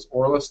left is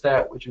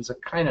orlistat, which is a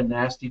kind of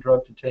nasty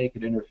drug to take.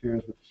 It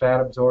interferes with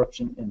fat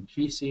absorption in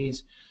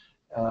feces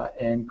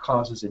and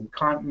causes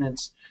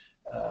incontinence.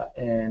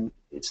 And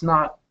it's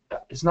not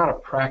is not a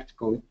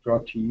practical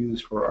drug to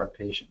use for our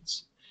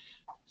patients.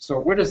 So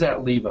where does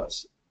that leave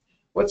us?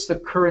 What's the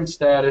current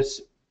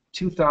status,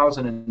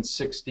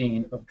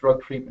 2016, of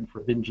drug treatment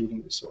for binge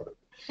eating disorder?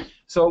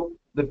 So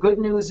the good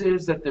news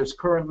is that there's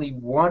currently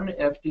one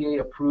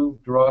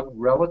FDA-approved drug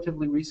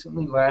relatively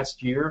recently,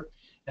 last year,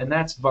 and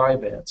that's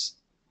Vyvanse,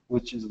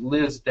 which is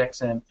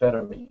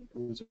lisdexamfetamine. It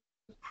was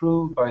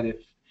approved by the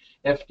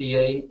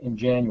FDA in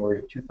January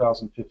of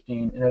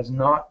 2015 and has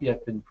not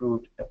yet been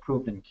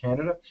approved in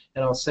Canada,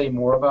 and I'll say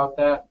more about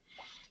that.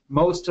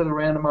 Most of the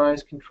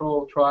randomized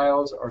controlled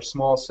trials are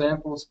small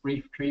samples,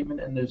 brief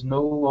treatment, and there's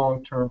no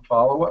long-term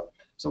follow-up.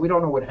 So we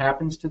don't know what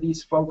happens to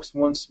these folks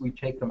once we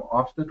take them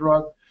off the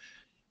drug.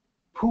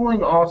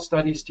 Pooling all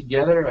studies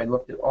together, I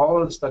looked at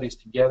all of the studies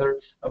together,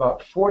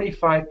 about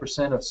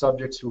 45% of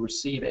subjects who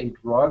receive a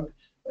drug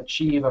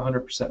achieve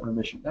 100%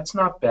 remission. That's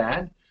not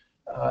bad.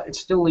 It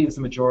still leaves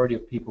the majority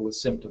of people with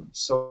symptoms.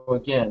 So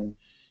again,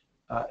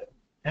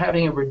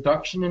 having a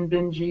reduction in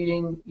binge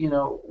eating, you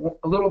know,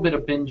 a little bit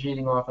of binge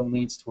eating often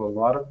leads to a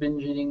lot of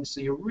binge eating,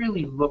 so you're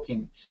really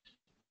looking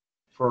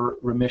for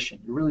remission.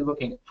 You're really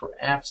looking for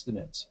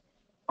abstinence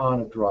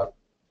on a drug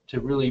to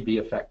really be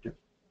effective.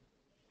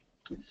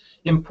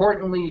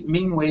 Importantly,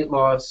 mean weight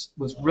loss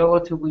was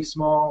relatively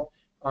small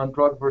on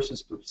drug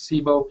versus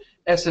placebo.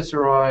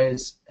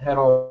 SSRIs had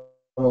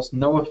almost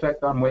no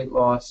effect on weight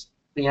loss.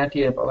 The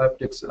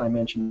anti-epileptics that I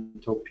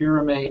mentioned,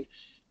 topiramate,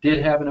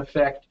 did have an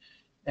effect.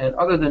 And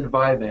other than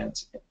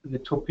Vyvanse, the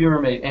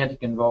topiramate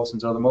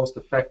anticonvulsants are the most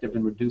effective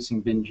in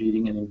reducing binge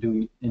eating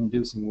and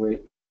inducing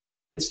weight.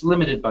 It's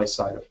limited by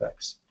side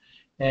effects.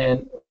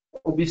 And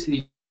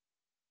obesity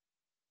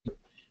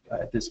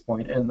at this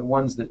point, and the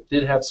ones that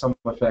did have some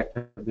effect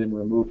have been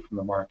removed from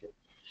the market.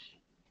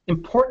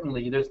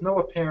 Importantly, there's no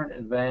apparent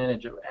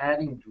advantage of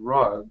adding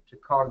drug to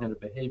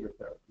cognitive behavior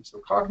therapy.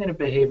 So cognitive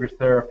behavior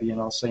therapy,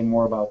 and I'll say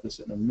more about this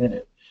in a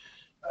minute,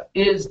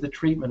 is the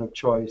treatment of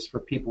choice for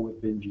people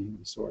with binge eating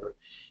disorder.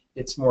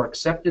 It's more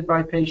accepted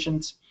by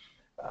patients.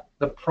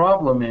 The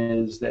problem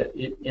is that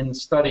in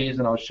studies,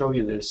 and I'll show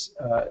you this,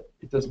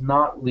 it does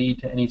not lead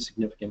to any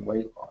significant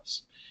weight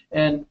loss.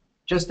 And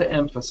just to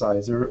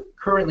emphasize, there are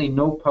currently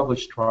no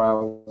published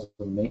trials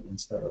of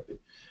maintenance therapy,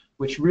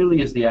 which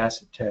really is the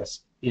acid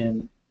test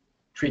in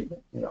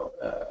treatment. You know,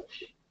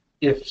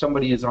 if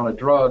somebody is on a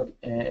drug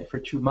for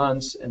 2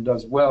 months and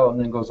does well and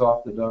then goes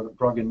off the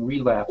drug and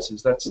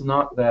relapses, that's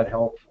not that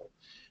helpful.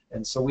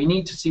 And so we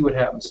need to see what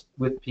happens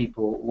with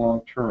people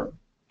long term.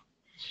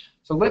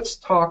 So let's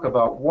talk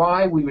about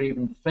why we would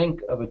even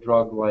think of a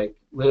drug like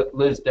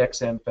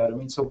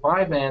lisdexamfetamine. So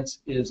Vyvanse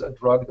is a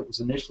drug that was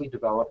initially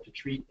developed to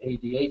treat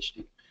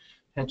ADHD,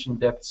 attention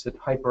deficit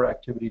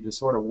hyperactivity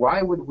disorder.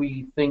 Why would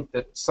we think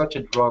that such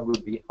a drug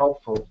would be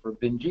helpful for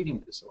binge eating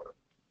disorder?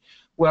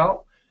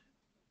 Well,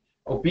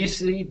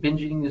 obesity,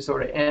 binge eating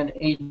disorder, and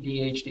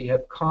ADHD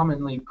have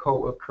commonly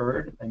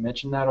co-occurred. I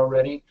mentioned that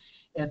already.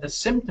 And the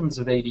symptoms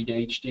of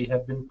ADHD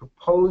have been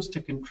proposed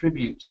to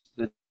contribute to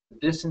the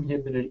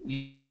disinhibited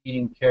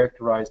eating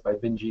characterized by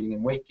binge eating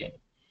and weight gain.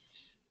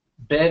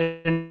 Bed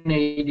in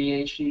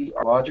ADHD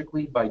are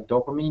logically by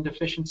dopamine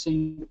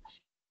deficiency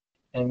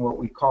and what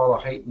we call a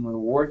heightened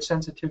reward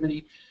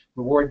sensitivity.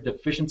 Reward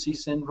deficiency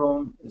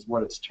syndrome is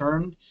what it's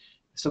termed.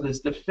 So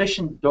there's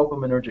deficient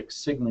dopaminergic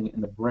signaling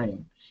in the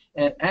brain.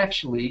 And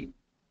actually,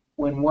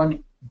 when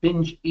one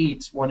binge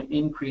eats, one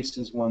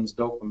increases one's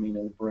dopamine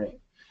in the brain.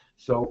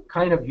 So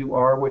kind of you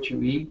are what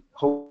you eat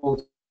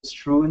holds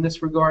true in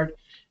this regard.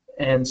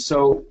 And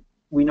so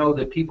we know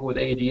that people with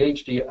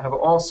ADHD have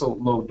also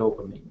low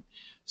dopamine.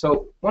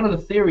 So one of the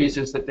theories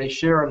is that they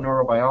share a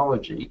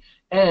neurobiology,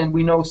 and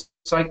we know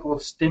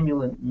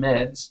psychostimulant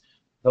meds,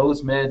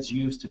 those meds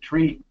used to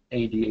treat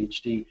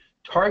ADHD,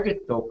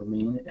 target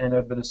dopamine and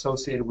have been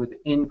associated with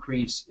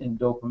increase in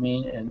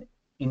dopamine and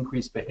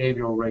increased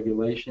behavioral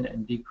regulation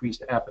and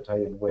decreased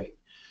appetite and weight.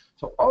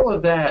 So all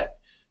of that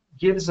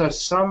gives us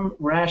some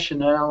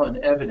rationale and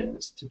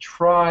evidence to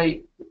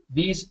try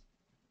these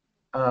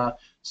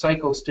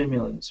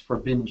psychostimulants for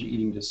binge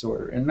eating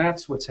disorder, and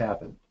that's what's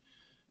happened.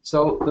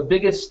 So the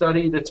biggest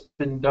study that's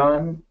been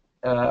done,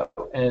 and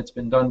it's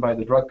been done by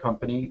the drug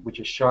company, which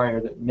is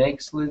Shire, that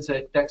makes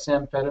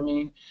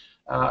lisdexamfetamine,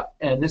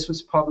 and this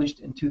was published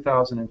in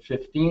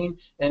 2015,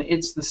 and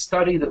it's the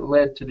study that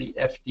led to the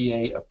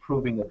FDA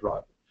approving the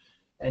drug.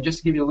 And just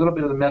to give you a little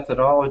bit of the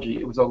methodology,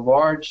 it was a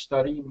large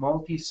study,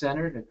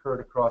 multi-centered, occurred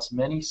across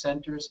many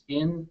centers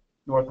in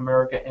North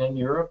America and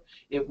Europe.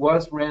 It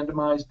was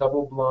randomized,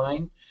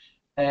 double-blind,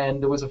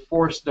 and there was a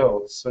forced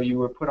dose. So you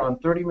were put on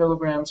 30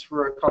 milligrams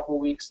for a couple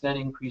weeks, then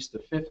increased to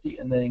 50,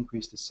 and then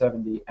increased to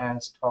 70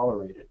 as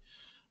tolerated,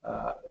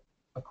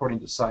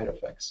 according to side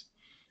effects.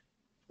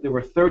 There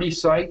were 30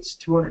 sites,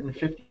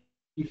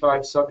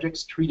 255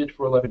 subjects treated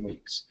for 11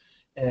 weeks.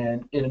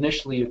 And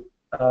initially,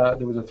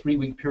 there was a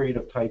 3-week period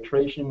of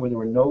titration where there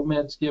were no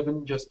meds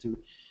given, just to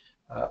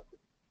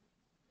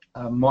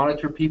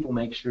monitor people,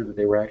 make sure that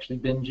they were actually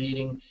binge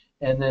eating,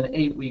 and then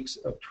 8 weeks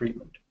of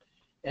treatment.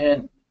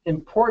 And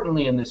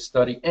importantly in this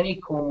study, any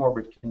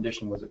comorbid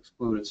condition was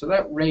excluded. So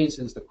that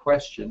raises the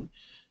question,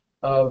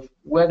 of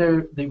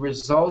whether the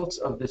results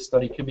of this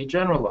study can be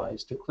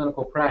generalized to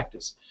clinical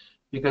practice.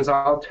 Because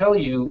I'll tell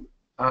you,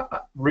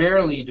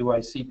 rarely do I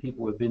see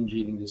people with binge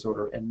eating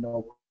disorder and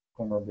no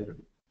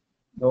comorbidity,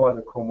 no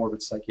other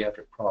comorbid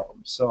psychiatric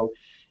problems. So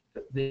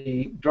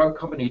the drug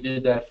company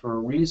did that for a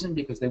reason,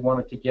 because they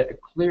wanted to get a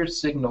clear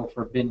signal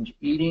for binge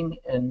eating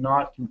and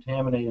not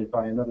contaminated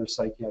by another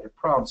psychiatric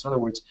problem. So in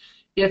other words,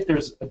 if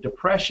there's a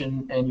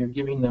depression and you're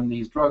giving them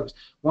these drugs,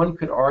 one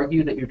could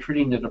argue that you're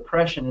treating the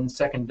depression and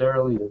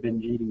secondarily the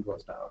binge eating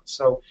goes down.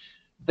 So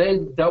they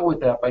dealt with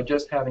that by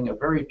just having a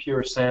very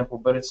pure sample,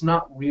 but it's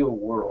not real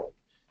world.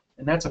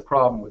 And that's a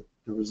problem with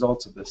the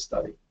results of this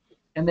study.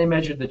 And they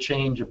measured the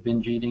change of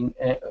binge eating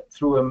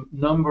through a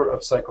number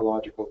of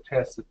psychological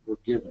tests that were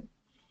given.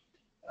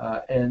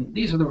 And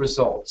these are the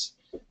results.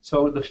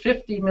 So the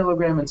 50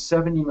 milligram and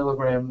 70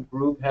 milligram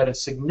group had a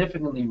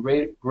significantly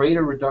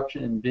greater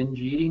reduction in binge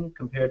eating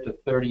compared to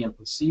 30 and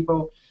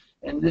placebo.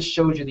 And this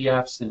shows you the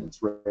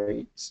abstinence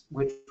rates,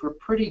 which were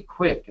pretty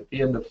quick at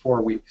the end of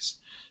 4 weeks.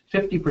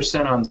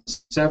 50% on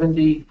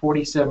 70,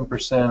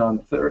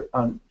 47%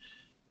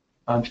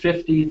 on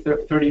 50,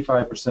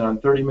 35% on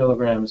 30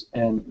 milligrams,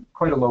 and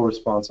quite a low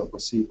response on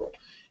placebo.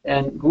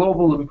 And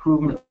global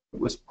improvement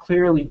was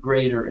clearly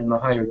greater in the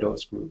higher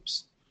dose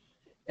groups.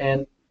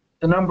 And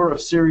the number of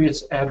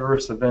serious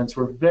adverse events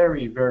were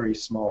very, very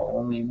small.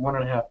 Only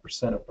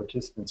 1.5% of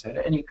participants had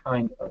any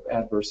kind of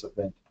adverse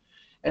event.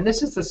 And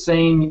this is the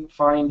same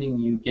finding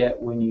you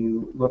get when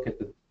you look at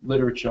the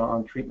literature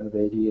on treatment of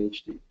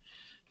ADHD.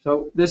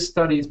 So this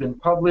study has been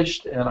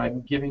published, and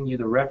I'm giving you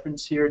the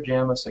reference here,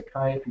 JAMA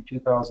Psychiatry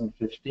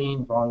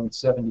 2015, volume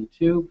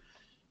 72,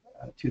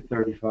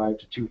 235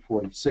 to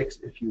 246,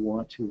 if you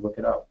want to look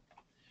it up.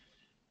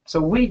 So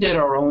we did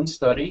our own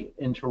study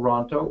in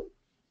Toronto,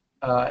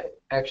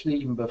 actually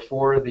even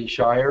before the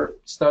Shire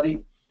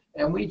study,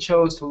 and we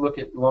chose to look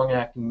at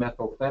long-acting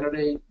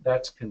methylphenidate,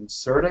 that's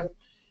Concerta,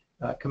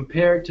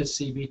 compared to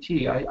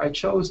CBT. I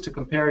chose to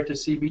compare it to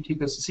CBT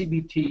because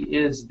CBT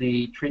is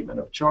the treatment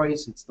of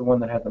choice. It's the one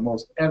that had the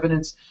most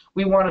evidence.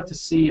 We wanted to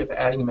see if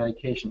adding a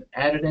medication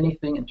added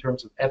anything in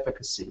terms of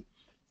efficacy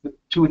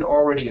to an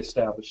already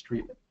established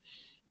treatment.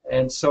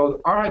 And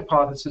so our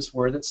hypothesis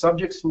were that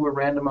subjects who were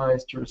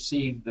randomized to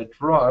receive the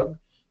drug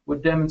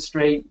would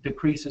demonstrate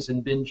decreases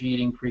in binge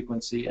eating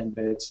frequency and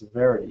bed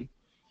severity,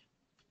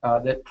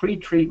 that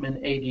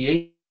pre-treatment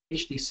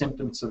ADHD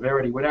symptom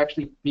severity would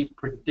actually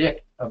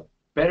predict a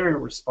better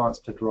response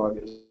to drug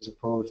as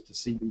opposed to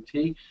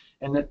CBT,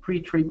 and that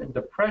pre-treatment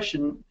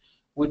depression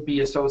would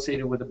be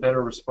associated with a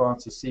better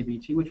response to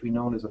CBT, which we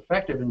know is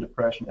effective in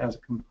depression as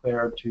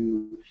compared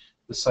to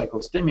the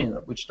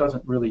psychostimulant, which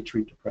doesn't really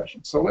treat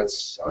depression. So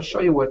I'll show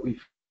you what we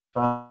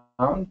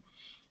found.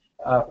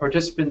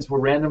 Participants were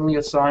randomly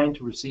assigned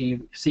to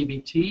receive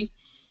CBT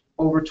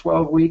over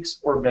 12 weeks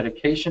or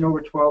medication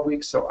over 12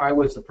 weeks. So I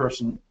was the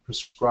person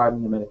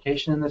prescribing the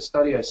medication in this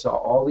study. I saw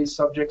all these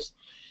subjects,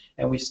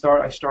 and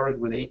I started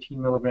with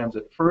 18 milligrams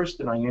at first,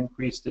 and I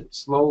increased it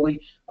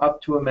slowly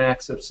up to a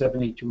max of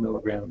 72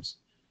 milligrams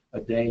a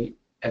day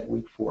at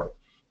week 4.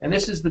 And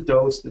this is the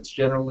dose that's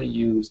generally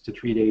used to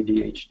treat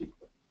ADHD.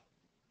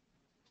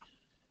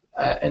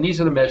 And these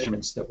are the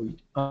measurements that we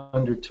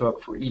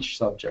undertook for each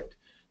subject.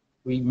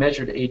 We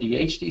measured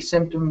ADHD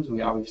symptoms.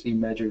 We obviously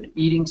measured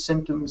eating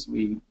symptoms.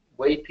 We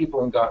weighed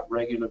people and got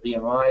regular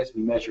BMIs.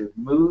 We measured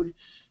mood.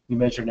 We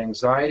measured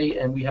anxiety,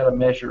 and we had a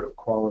measure of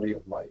quality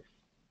of life.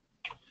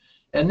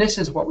 And this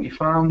is what we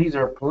found. These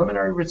are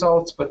preliminary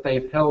results, but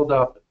they've held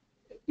up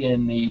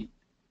in the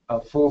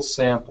full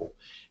sample,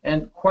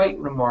 and quite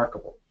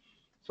remarkable.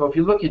 So if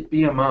you look at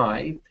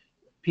BMI,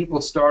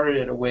 people started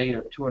at a weight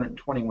of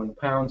 221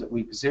 pounds at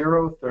week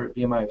 0,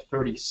 BMI of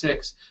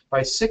 36.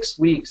 By 6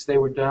 weeks, they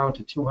were down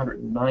to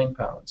 209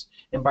 pounds.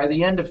 And by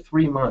the end of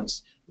 3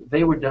 months,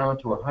 they were down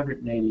to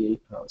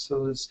 188 pounds.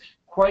 So there's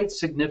quite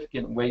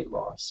significant weight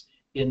loss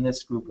in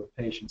this group of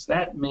patients.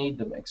 That made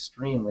them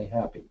extremely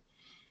happy.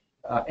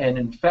 And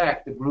in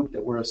fact, the group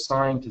that were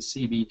assigned to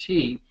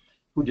CBT,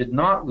 who did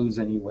not lose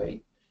any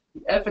weight,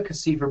 the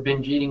efficacy for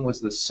binge eating was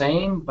the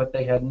same, but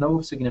they had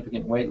no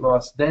significant weight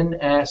loss, then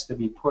asked to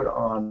be put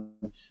on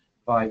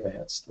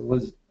Vyvanse,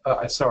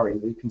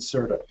 the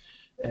Concerta.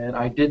 And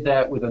I did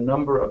that with a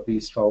number of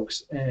these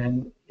folks,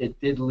 and it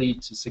did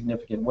lead to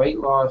significant weight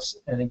loss.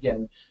 And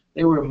again,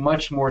 they were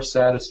much more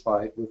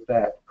satisfied with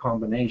that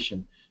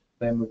combination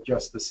than with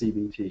just the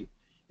CBT.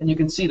 And you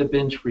can see the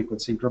binge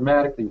frequency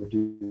dramatically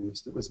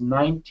reduced. It was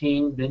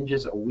 19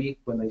 binges a week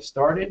when they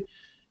started.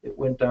 It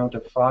went down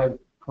to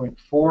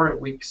 5.4 at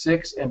week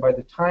 6, and by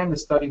the time the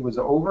study was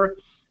over,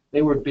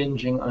 they were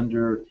binging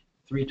under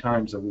 3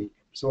 times a week.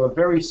 So a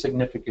very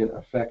significant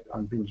effect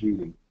on binge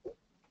eating.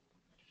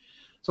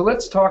 So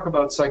let's talk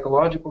about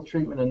psychological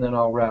treatment, and then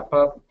I'll wrap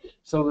up.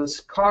 So this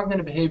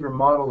cognitive behavior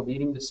model of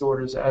eating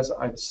disorders, as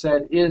I've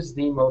said, is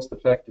the most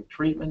effective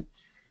treatment.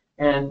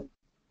 And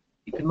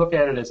you can look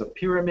at it as a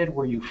pyramid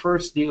where you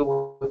first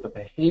deal with the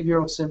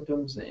behavioral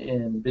symptoms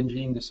in binge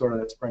eating disorder.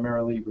 That's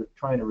primarily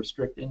trying to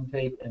restrict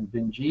intake and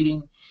binge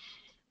eating,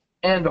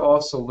 and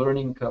also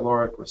learning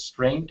caloric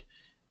restraint.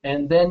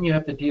 And then you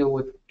have to deal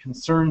with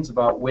concerns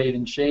about weight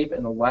and shape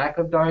and the lack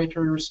of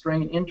dietary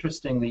restraint.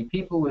 Interestingly,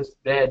 people with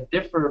BED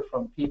differ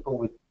from people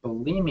with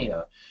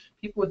bulimia.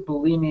 People with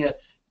bulimia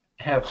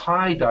have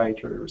high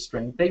dietary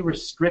restraint. They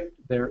restrict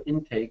their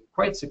intake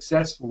quite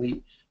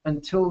successfully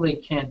until they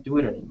can't do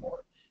it anymore.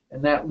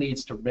 And that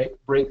leads to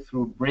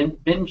breakthrough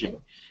binging.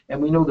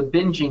 And we know the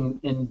binging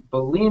in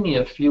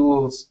bulimia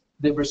fuels,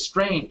 the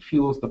restraint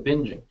fuels the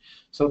binging.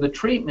 So the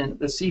treatment,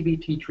 the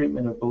CBT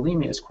treatment of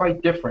bulimia is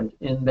quite different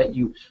in that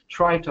you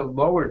try to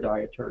lower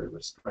dietary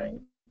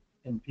restraint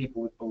in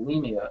people with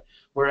bulimia,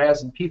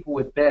 whereas in people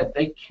with BED,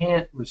 they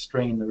can't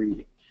restrain their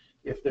eating.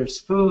 If there's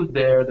food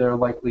there, they're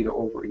likely to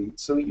overeat.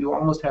 So you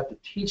almost have to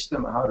teach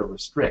them how to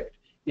restrict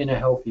in a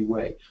healthy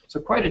way. So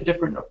quite a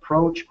different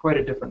approach, quite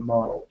a different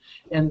model.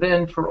 And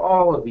then for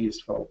all of these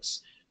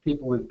folks,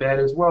 people with BED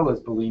as well as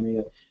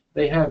bulimia,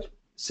 they have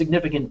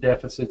significant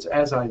deficits,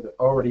 as I've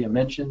already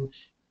mentioned,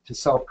 to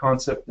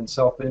self-concept and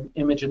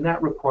self-image, and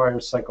that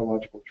requires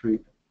psychological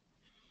treatment.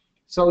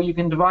 So you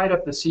can divide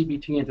up the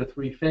CBT into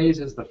 3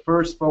 phases. The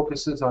first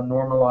focuses on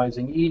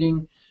normalizing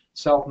eating,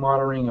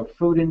 self-monitoring of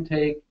food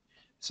intake,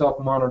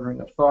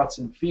 self-monitoring of thoughts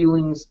and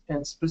feelings,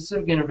 and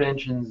specific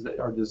interventions that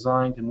are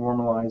designed to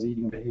normalize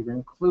eating behavior,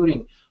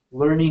 including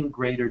learning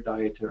greater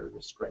dietary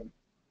restraint.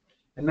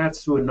 And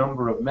that's through a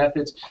number of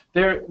methods.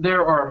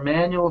 There are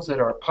manuals that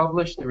are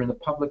published. They're in the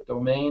public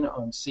domain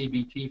on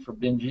CBT for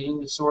binge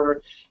eating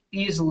disorder,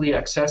 easily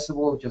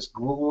accessible. Just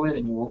Google it,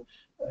 and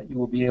you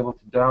will be able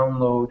to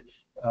download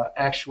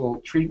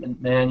actual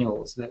treatment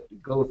manuals that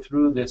go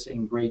through this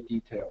in great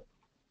detail.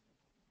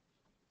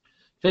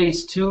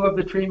 Phase 2 of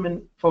the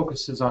treatment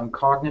focuses on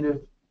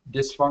cognitive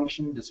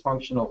dysfunction,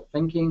 dysfunctional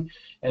thinking,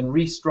 and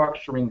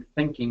restructuring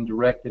thinking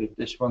directed at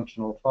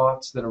dysfunctional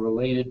thoughts that are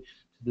related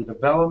to the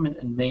development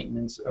and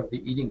maintenance of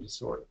the eating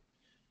disorder.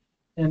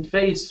 And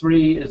phase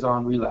 3 is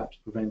on relapse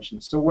prevention.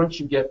 So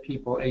once you get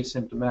people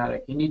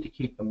asymptomatic, you need to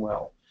keep them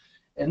well.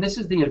 And this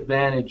is the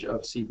advantage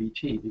of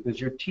CBT, because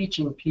you're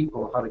teaching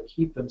people how to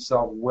keep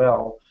themselves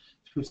well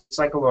through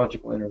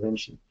psychological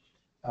intervention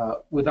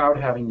without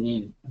having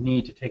the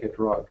need to take a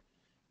drug.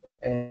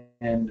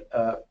 And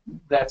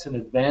that's an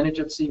advantage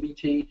of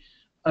CBT.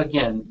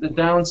 Again, the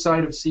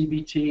downside of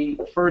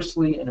CBT,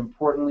 firstly and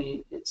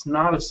importantly, it's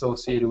not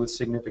associated with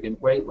significant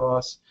weight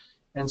loss.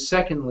 And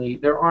secondly,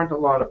 there aren't a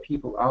lot of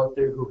people out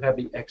there who have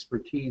the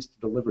expertise to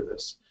deliver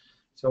this.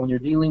 So when you're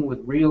dealing with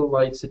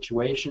real-life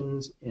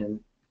situations in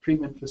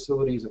treatment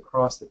facilities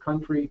across the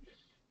country,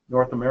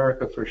 North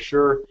America for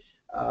sure,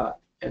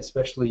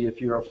 especially if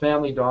you're a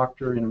family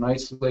doctor in an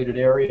isolated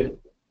area,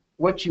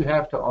 what you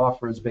have to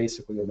offer is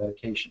basically a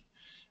medication.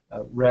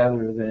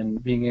 Rather than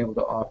being able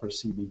to offer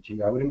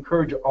CBT. I would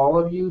encourage all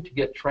of you to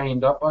get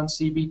trained up on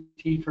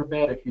CBT for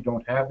BED if you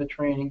don't have the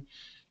training.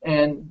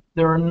 And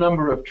there are a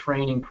number of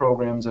training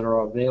programs that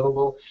are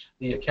available.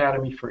 The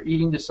Academy for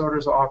Eating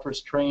Disorders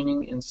offers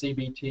training in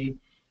CBT,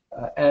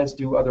 as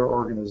do other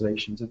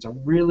organizations. It's a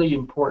really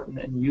important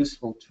and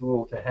useful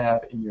tool to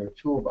have in your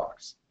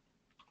toolbox.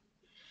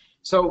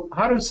 So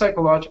how do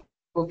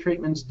psychological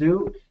treatments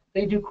do?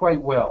 They do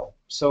quite well.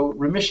 So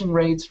remission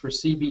rates for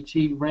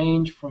CBT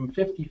range from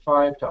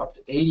 55 to up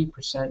to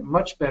 80%,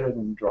 much better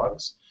than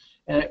drugs.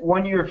 And at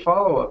 1-year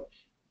follow-up,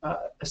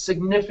 a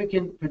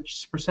significant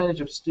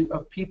percentage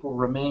of people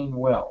remain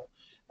well.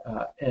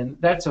 And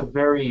that's a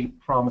very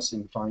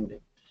promising finding.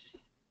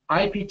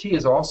 IPT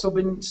has also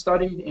been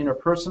studied,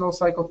 interpersonal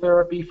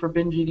psychotherapy for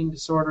binge eating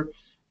disorder.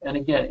 And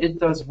again, it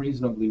does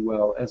reasonably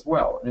well as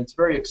well, and it's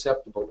very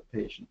acceptable to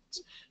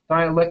patients.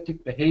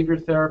 Dialectic behavior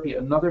therapy,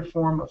 another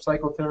form of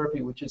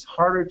psychotherapy which is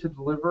harder to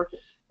deliver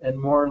and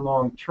more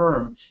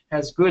long-term,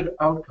 has good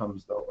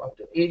outcomes though. Up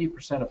to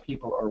 80% of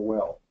people are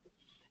well.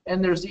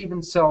 And there's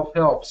even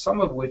self-help,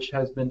 some of which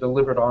has been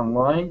delivered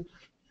online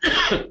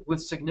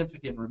with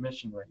significant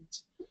remission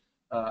rates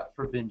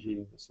for binge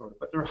eating disorder.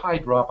 But there are high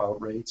dropout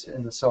rates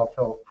in the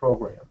self-help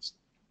programs.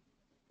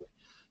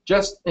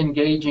 Just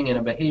engaging in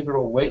a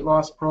behavioral weight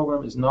loss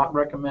program is not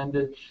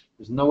recommended.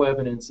 There's no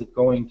evidence that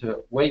going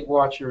to Weight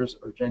Watchers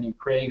or Jenny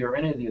Craig or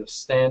any of the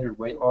standard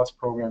weight loss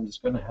programs is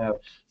going to have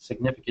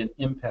significant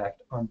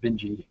impact on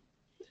binge eating.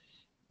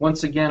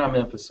 Once again, I'm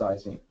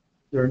emphasizing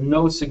there are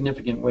no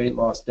significant weight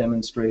loss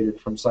demonstrated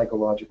from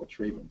psychological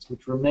treatments,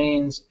 which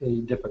remains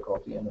a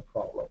difficulty and a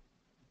problem.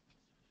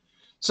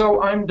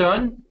 So I'm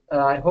done.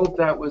 I hope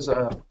that was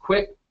a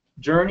quick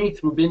journey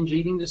through binge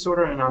eating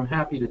disorder, and I'm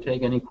happy to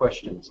take any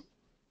questions.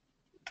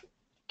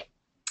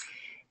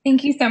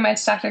 Thank you so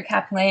much, Dr.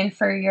 Kaplan,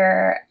 for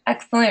your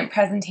excellent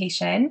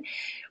presentation.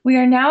 We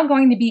are now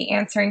going to be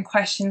answering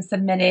questions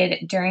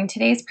submitted during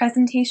today's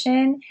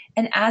presentation.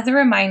 And as a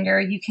reminder,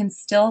 you can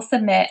still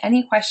submit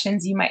any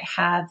questions you might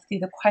have through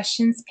the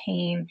questions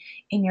pane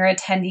in your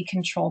attendee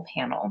control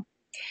panel.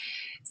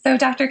 So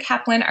Dr.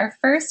 Kaplan, our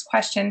first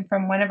question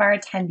from one of our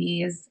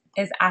attendees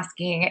is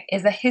asking,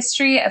 is a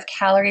history of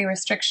calorie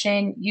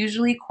restriction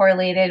usually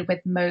correlated with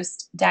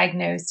most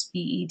diagnosed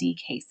BED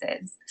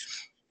cases?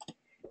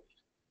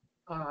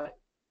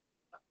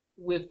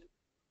 With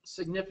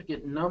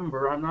significant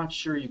number, I'm not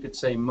sure you could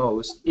say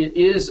most, it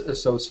is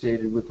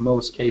associated with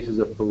most cases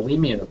of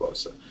bulimia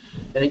nervosa.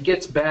 And it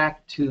gets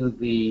back to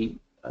the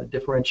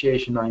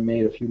differentiation I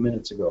made a few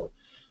minutes ago,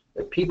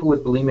 that people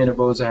with bulimia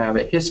nervosa have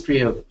a history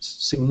of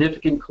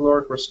significant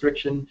caloric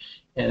restriction,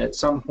 and at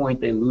some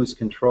point they lose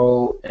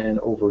control and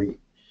overeat.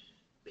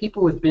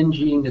 People with binge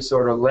eating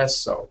disorder, less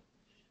so.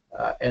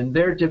 And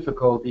their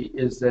difficulty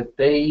is that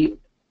they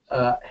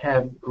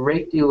have a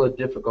great deal of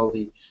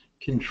difficulty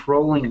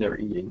controlling their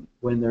eating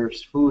when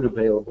there's food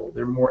available.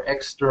 They're more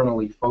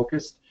externally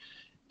focused.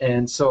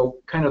 And so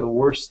kind of the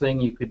worst thing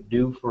you could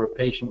do for a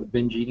patient with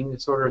binge eating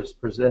disorder is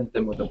present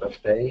them with a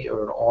buffet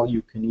or an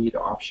all-you-can-eat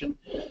option.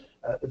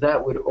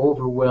 That would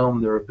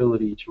overwhelm their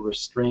ability to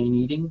restrain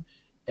eating,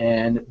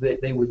 and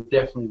they would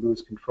definitely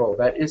lose control.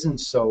 That isn't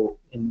so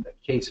in the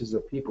cases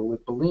of people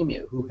with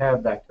bulimia who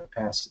have that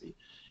capacity.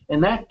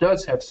 And that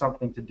does have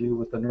something to do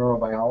with the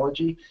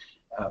neurobiology.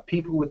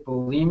 People with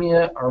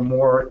bulimia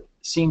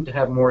seem to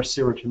have more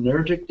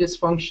serotonergic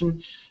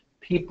dysfunction.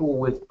 People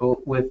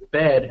with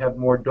BED have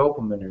more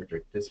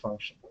dopaminergic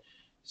dysfunction.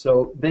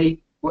 So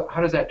how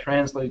does that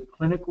translate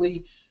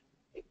clinically?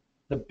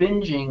 The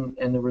binging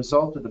and the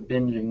result of the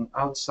binging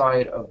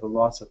outside of the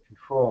loss of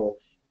control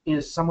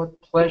is somewhat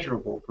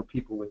pleasurable for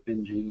people with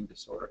binge eating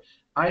disorder.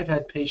 I've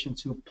had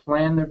patients who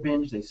plan their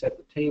binge, they set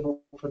the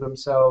table for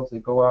themselves, they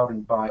go out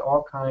and buy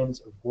all kinds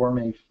of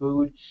gourmet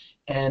food,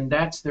 and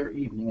that's their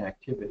evening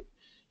activity.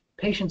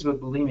 Patients with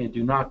bulimia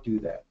do not do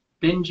that.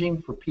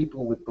 Binging for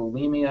people with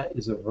bulimia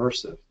is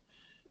aversive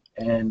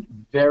and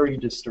very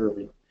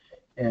disturbing.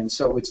 And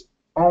so it's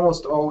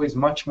almost always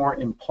much more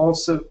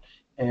impulsive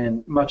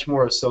and much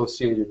more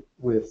associated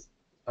with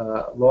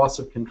loss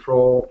of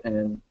control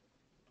and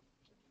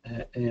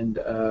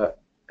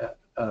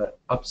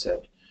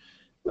upset.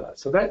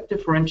 So that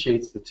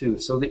differentiates the two.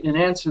 So in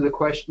answer to the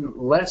question,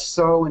 less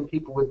so in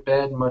people with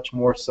BED, much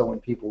more so in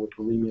people with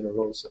bulimia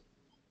nervosa.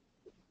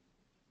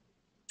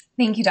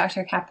 Thank you,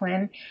 Dr.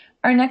 Kaplan.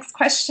 Our next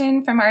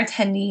question from our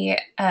attendee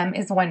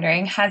is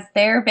wondering, has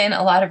there been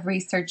a lot of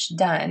research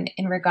done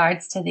in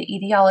regards to the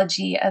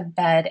etiology of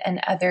BED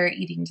and other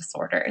eating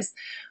disorders,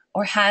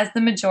 or has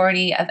the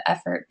majority of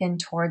effort been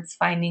towards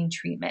finding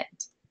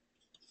treatment?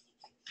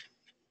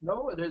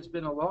 No, there's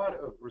been a lot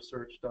of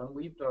research done.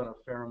 We've done a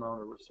fair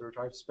amount of research.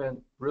 I've spent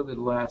really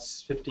the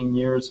last 15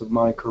 years of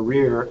my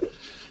career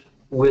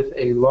with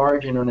a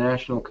large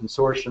international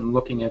consortium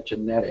looking at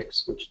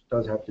genetics, which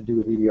does have to do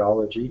with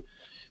etiology.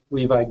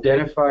 We've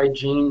identified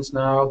genes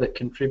now that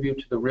contribute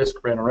to the risk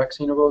for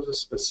anorexia nervosa,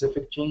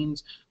 specific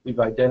genes. We've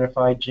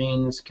identified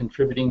genes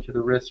contributing to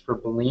the risk for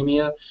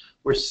bulimia.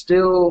 We're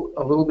still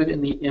a little bit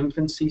in the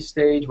infancy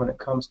stage when it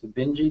comes to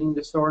binge eating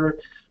disorder,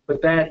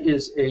 but that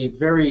is a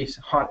very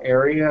hot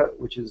area,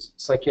 which is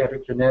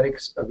psychiatric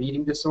genetics of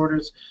eating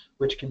disorders,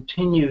 which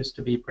continues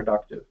to be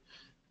productive.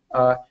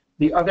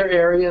 The other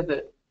area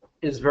that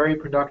is very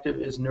productive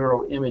is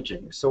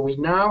neuroimaging. So we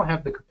now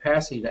have the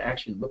capacity to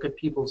actually look at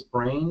people's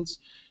brains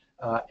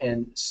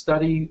and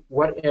study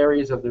what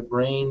areas of their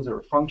brains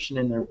or function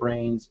in their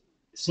brains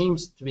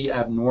seems to be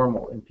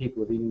abnormal in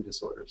people with eating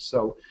disorders.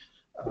 So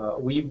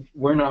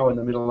we're now in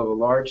the middle of a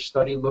large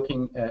study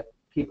looking at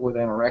people with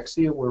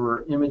anorexia where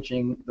we're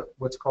imaging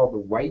what's called the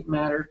white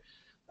matter.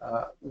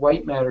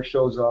 White matter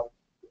shows up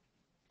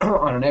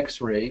on an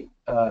X-ray.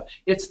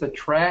 It's the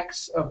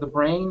tracks of the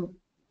brain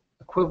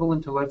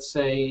equivalent to, let's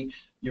say,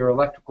 your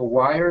electrical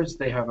wires.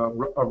 They have a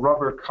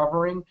rubber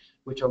covering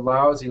which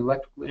allows the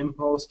electrical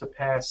impulse to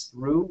pass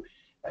through,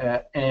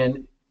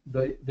 and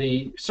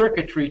the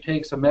circuitry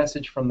takes a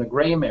message from the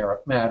gray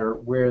matter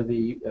where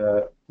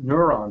the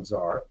neurons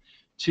are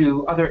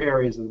to other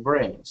areas of the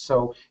brain.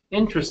 So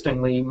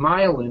interestingly,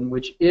 myelin,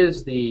 which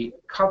is the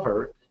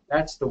cover,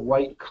 that's the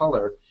white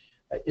color,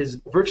 is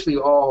virtually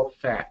all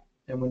fat.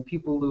 And when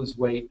people lose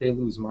weight, they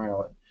lose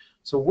myelin.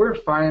 So we're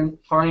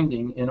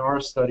finding in our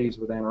studies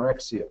with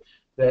anorexia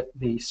that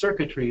the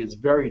circuitry is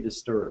very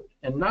disturbed.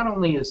 And not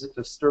only is it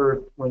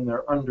disturbed when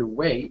they're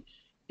underweight,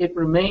 it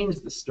remains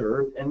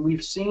disturbed, and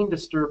we've seen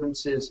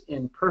disturbances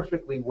in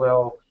perfectly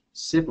well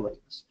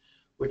siblings,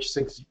 which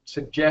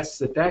suggests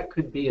that that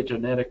could be a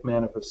genetic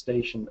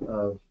manifestation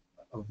of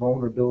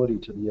vulnerability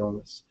to the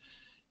illness.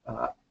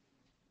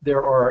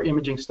 There are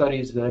imaging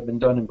studies that have been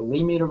done in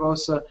bulimia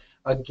nervosa.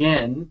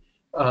 Again,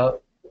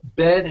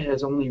 BED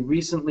has only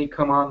recently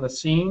come on the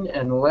scene,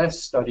 and less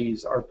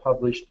studies are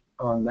published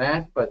on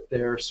that, but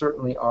there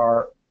certainly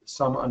are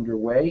some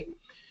underway.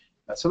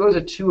 So those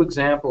are two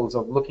examples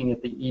of looking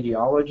at the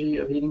etiology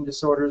of eating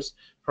disorders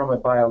from a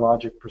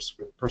biologic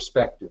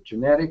perspective,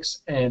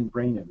 genetics and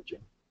brain imaging.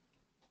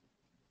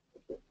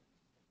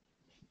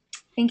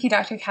 Thank you,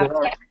 Dr.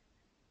 Kaplan.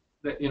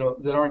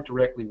 That aren't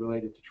directly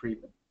related to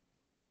treatment.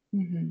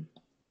 Mm-hmm.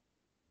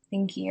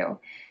 Thank you.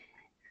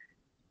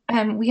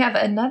 We have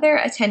another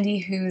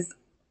attendee who's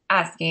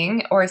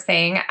asking or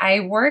saying, I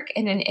work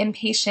in an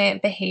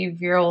inpatient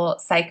behavioral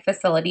psych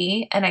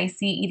facility and I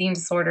see eating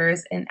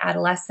disorders in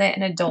adolescent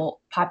and adult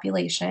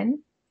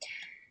population.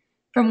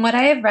 From what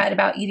I have read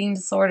about eating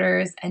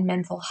disorders and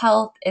mental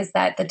health is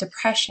that the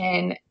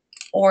depression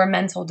or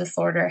mental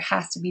disorder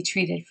has to be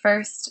treated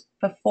first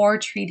before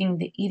treating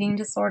the eating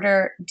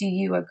disorder. Do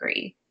you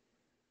agree?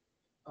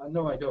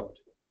 No, I don't.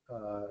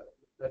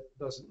 That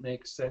doesn't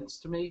make sense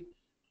to me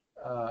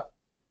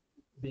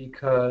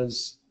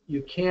because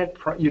you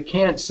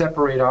can't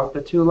separate out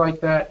the two like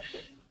that.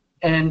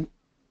 And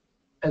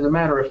as a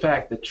matter of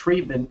fact, the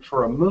treatment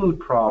for a mood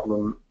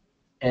problem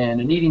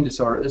and an eating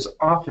disorder is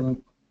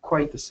often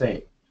quite the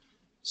same.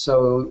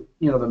 So,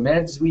 the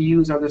meds we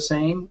use are the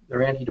same. They're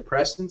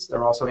antidepressants.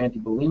 They're also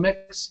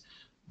antibulimics.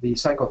 The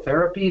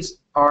psychotherapies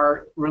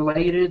are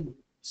related.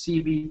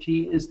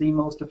 CBT is the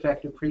most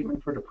effective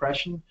treatment for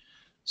depression.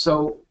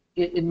 So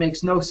it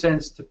makes no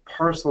sense to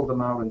parcel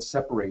them out and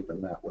separate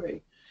them that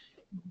way.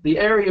 The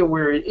area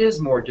where it is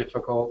more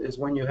difficult is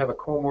when you have a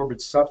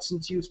comorbid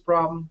substance use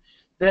problem.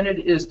 Then it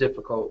is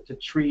difficult to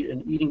treat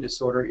an eating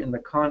disorder in the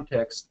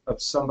context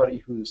of somebody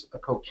who's a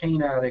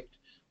cocaine addict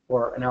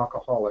or an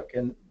alcoholic.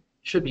 And it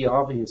should be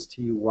obvious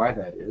to you why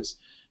that is.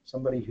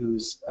 Somebody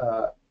who's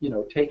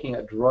taking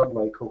a drug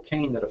like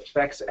cocaine that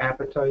affects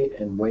appetite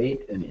and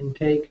weight and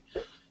intake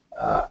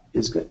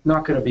is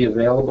not going to be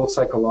available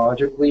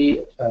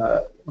psychologically,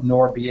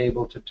 nor be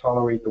able to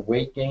tolerate the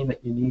weight gain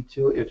that you need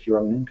to if you're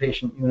on an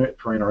inpatient unit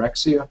for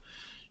anorexia.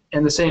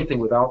 And the same thing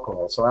with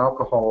alcohol. So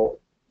alcohol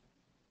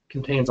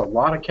contains a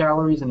lot of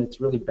calories, and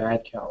it's really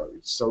bad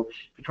calories. So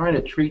if you're trying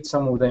to treat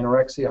someone with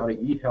anorexia how to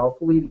eat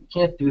healthily, you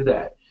can't do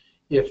that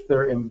if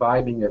they're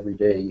imbibing every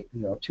day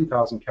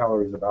 2,000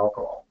 calories of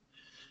alcohol.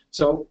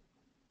 So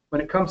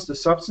when it comes to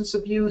substance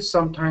abuse,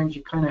 sometimes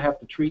you kind of have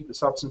to treat the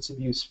substance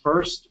abuse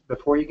first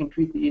before you can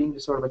treat the eating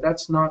disorder, but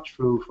that's not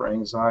true for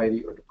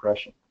anxiety or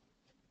depression.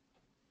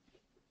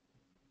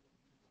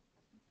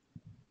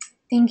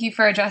 Thank you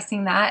for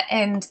addressing that.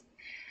 And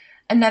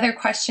another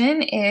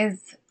question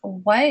is,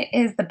 what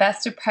is the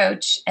best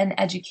approach and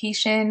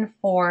education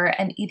for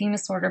an eating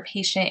disorder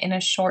patient in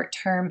a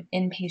short-term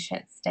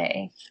inpatient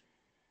stay?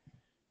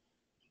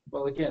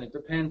 Well, again, it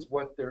depends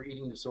what their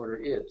eating disorder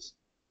is.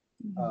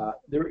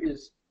 There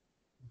is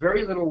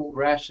very little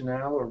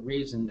rationale or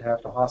reason to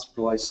have to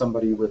hospitalize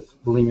somebody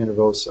with bulimia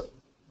nervosa.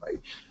 Right?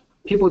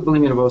 People with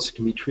bulimia nervosa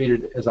can be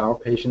treated as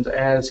outpatients,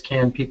 as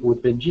can people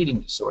with binge eating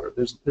disorder.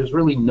 There's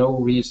really no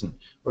reason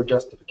or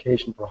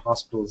justification for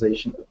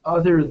hospitalization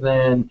other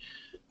than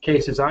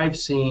cases I've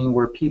seen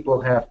where people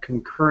have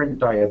concurrent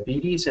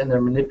diabetes and they're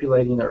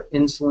manipulating their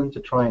insulin to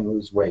try and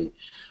lose weight.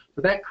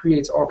 But that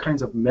creates all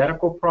kinds of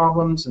medical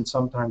problems and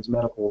sometimes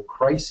medical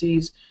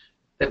crises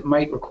that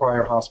might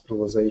require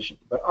hospitalization.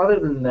 But other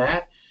than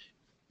that,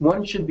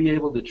 one should be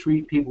able to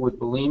treat people with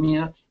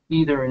bulimia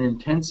either in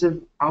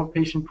intensive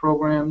outpatient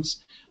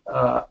programs,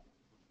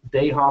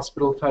 day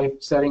hospital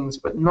type settings,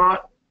 but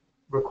not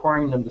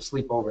requiring them to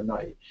sleep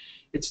overnight.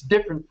 It's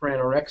different for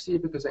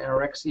anorexia because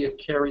anorexia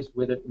carries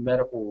with it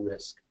medical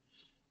risk.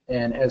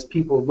 And as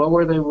people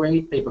lower their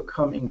weight, they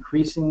become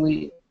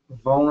increasingly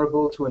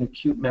vulnerable to an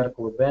acute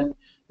medical event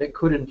that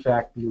could in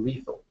fact be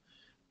lethal.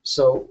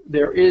 So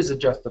there is a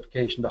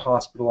justification to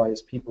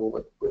hospitalize people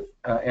with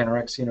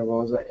anorexia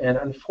nervosa, and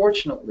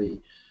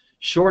unfortunately,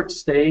 short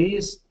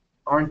stays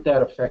aren't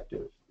that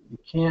effective. You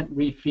can't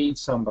refeed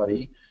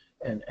somebody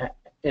and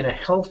in a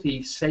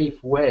healthy,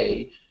 safe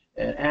way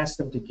and ask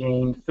them to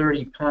gain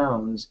 30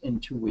 pounds in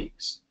 2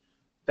 weeks.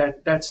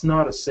 That's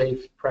not a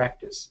safe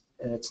practice,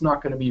 and it's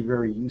not going to be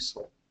very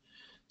useful.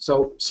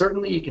 So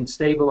certainly you can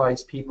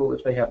stabilize people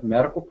if they have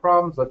medical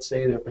problems. Let's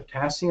say their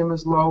potassium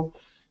is low.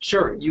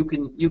 Sure, you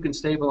can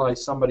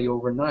stabilize somebody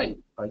overnight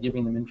by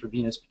giving them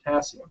intravenous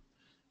potassium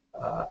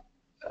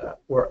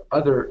or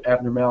other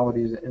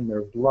abnormalities in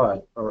their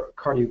blood or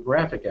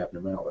cardiographic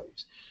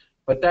abnormalities.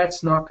 But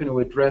that's not going to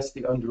address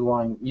the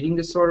underlying eating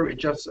disorder. It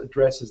just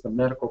addresses the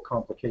medical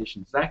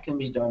complications. That can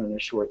be done in a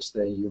short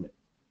stay unit.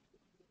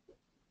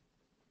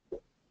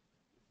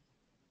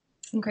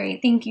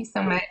 Great, thank you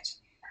so much.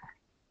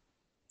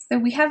 So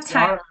we have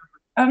time.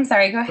 I'm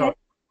sorry, go ahead.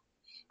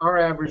 Our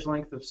average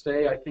length of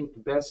stay, I think the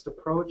best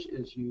approach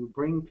is you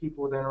bring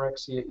people with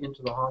anorexia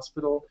into the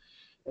hospital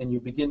and you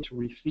begin to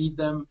refeed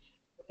them,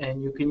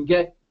 and you can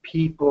get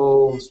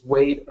people's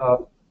weight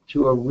up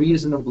to a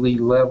reasonably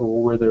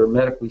level where they're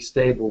medically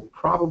stable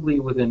probably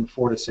within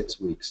 4 to 6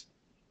 weeks.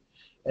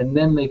 And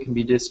then they can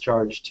be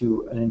discharged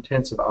to an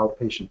intensive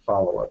outpatient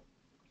follow-up.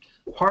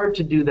 Hard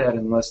to do that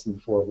in less than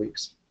 4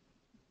 weeks.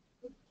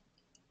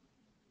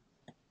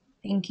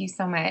 Thank you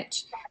so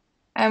much.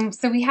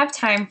 So we have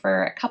time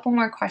for a couple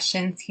more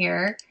questions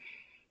here.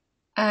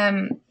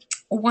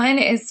 One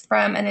is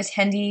from an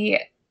attendee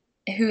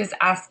who is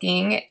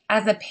asking,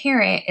 as a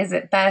parent, is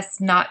it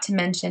best not to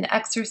mention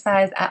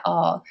exercise at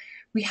all?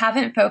 We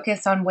haven't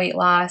focused on weight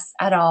loss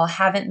at all,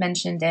 haven't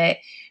mentioned it.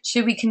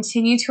 Should we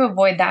continue to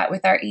avoid that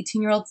with our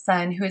 18-year-old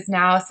son who is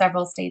now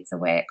several states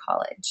away at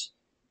college?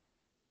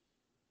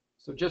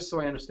 So just so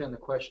I understand the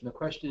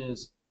question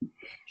is,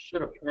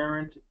 should a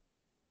parent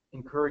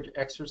encourage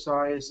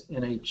exercise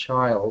in a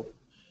child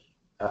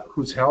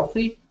who's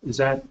healthy? Is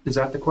that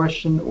the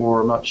question, or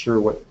I'm not sure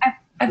what?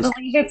 I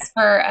believe it's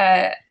for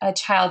a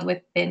child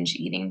with binge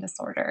eating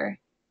disorder.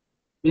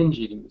 binge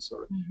eating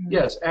disorder. Mm-hmm.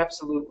 Yes,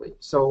 absolutely.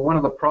 So one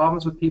of the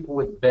problems with people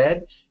with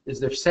BED is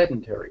they're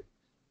sedentary,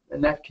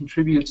 and that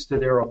contributes to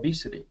their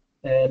obesity.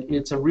 And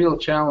it's a real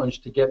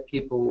challenge to get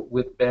people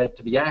with BED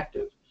to be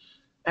active.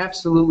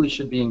 Absolutely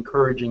should be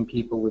encouraging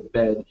people with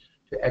BED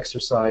to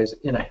exercise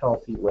in a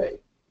healthy way.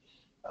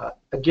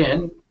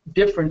 Again,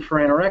 different for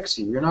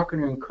anorexia. You're not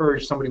going to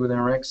encourage somebody with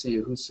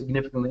anorexia who's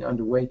significantly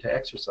underweight to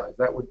exercise.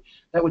 That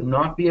would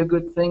not be a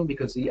good thing,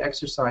 because the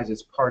exercise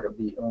is part of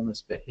the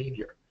illness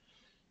behavior.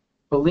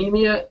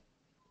 Bulimia,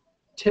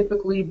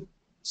 typically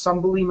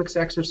some bulimics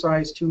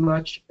exercise too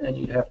much, and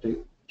you'd have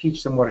to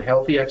teach them what a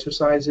healthy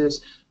exercise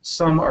is.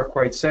 Some are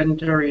quite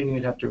sedentary, and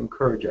you'd have to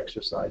encourage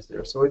exercise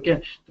there. So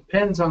again,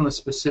 depends on the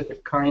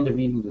specific kind of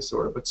eating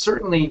disorder, but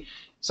certainly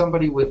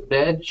somebody with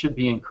BED should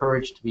be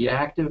encouraged to be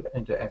active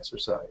and to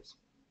exercise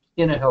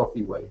in a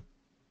healthy way.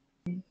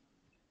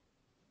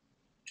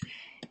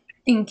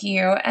 Thank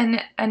you.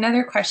 And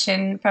another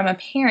question from a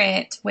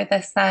parent with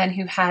a son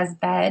who has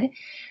BED.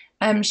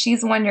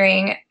 She's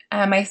wondering,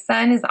 my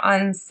son is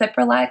on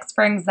Cipralex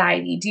for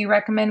anxiety. Do you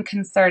recommend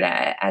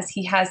Concerta, as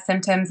he has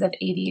symptoms of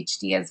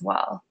ADHD as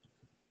well?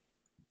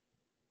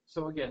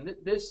 So again,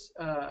 this,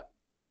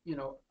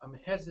 I'm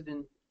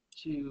hesitant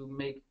to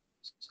make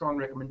strong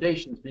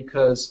recommendations,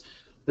 because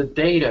the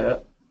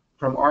data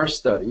from our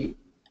study,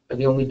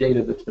 the only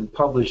data that's been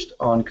published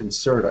on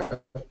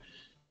Concerta,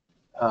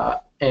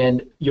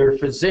 and your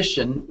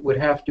physician would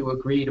have to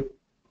agree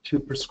to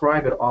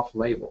prescribe it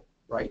off-label,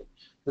 right?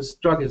 This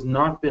drug has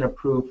not been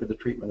approved for the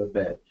treatment of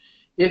BED.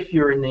 If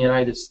you're in the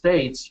United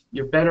States,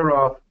 you're better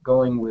off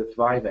going with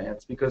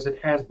Vyvanse, because it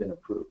has been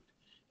approved,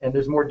 and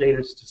there's more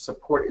data to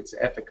support its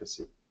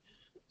efficacy.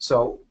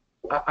 So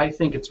I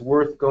think it's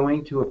worth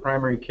going to a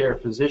primary care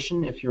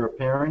physician if you're a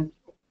parent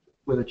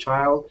with a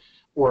child,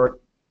 or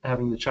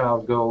having the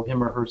child go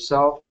him or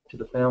herself to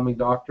the family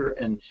doctor,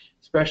 and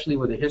especially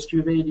with a history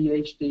of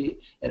ADHD,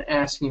 and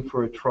asking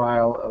for a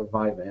trial of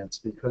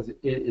Vyvanse, because it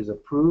is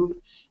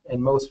approved,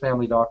 and most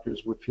family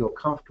doctors would feel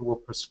comfortable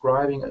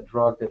prescribing a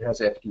drug that has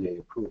FDA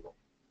approval,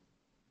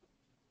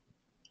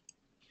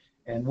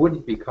 and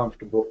wouldn't be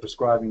comfortable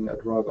prescribing a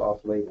drug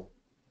off-label.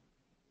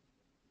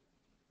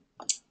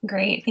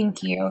 Great,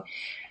 thank you.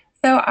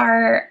 So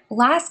our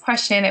last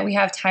question that we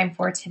have time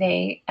for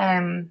today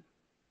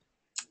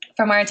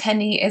from our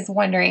attendee is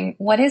wondering,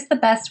 what is the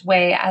best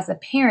way as a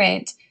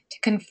parent to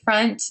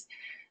confront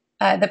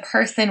the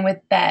person with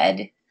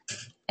BED?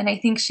 And I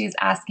think she's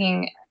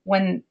asking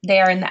when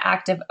they are in the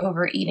act of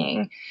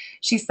overeating.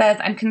 She says,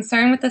 I'm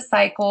concerned with the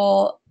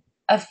cycle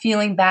of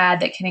feeling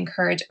bad that can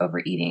encourage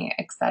overeating,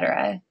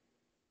 etc.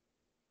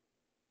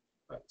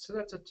 Right, so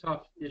that's a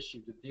tough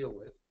issue to deal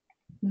with.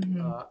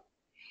 Mm-hmm.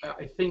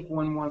 I think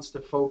one wants to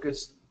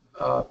focus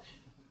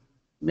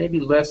maybe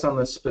less on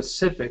the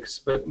specifics,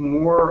 but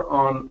more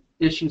on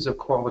issues of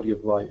quality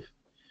of life.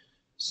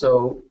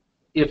 So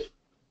if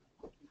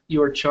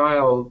your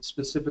child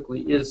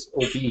specifically is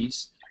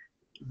obese,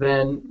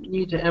 then you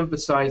need to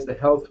emphasize the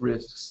health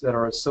risks that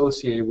are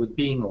associated with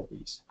being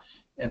obese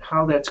and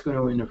how that's going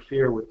to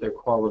interfere with their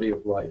quality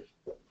of life.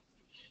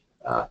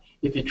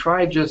 If you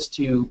try just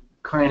to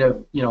kind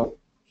of,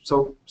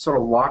 sort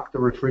of lock the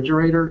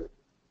refrigerator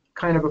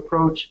kind of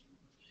approach,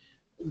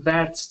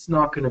 that's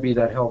not going to be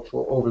that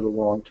helpful over the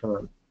long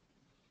term.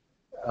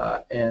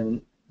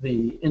 And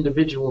the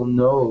individual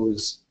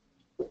knows,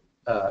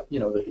 that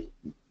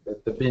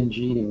the binge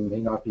eating may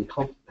not be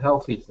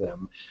healthy to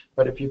them,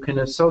 but if you can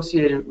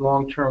associate it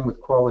long term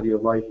with quality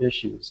of life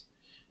issues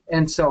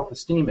and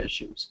self-esteem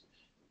issues,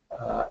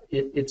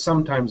 it's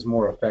sometimes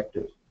more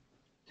effective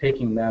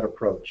taking that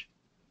approach.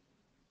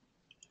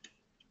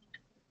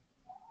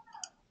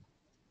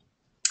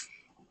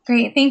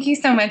 Great. Thank you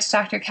so much,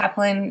 Dr.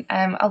 Kaplan.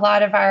 A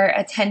lot of our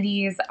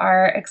attendees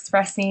are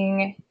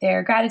expressing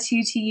their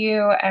gratitude to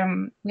you.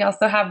 We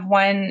also have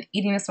one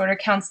eating disorder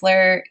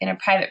counselor in a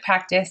private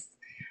practice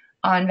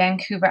on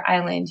Vancouver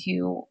Island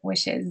who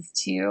wishes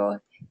to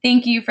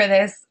thank you for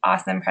this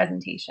awesome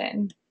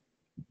presentation.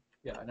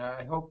 Yeah, and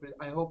I hope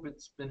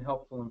it's been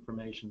helpful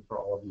information for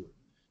all of you.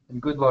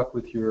 And good luck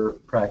with your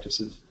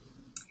practices.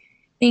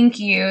 Thank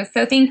you.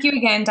 So thank you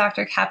again,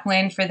 Dr.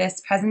 Kaplan, for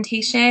this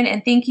presentation,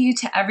 and thank you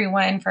to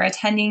everyone for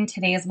attending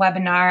today's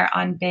webinar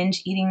on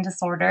binge eating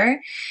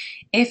disorder.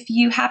 If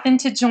you happen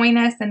to join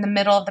us in the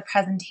middle of the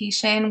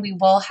presentation, we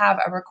will have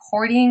a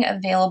recording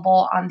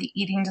available on the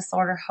Eating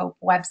Disorder Hope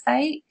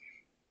website.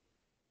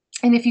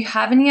 And if you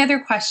have any other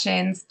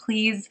questions,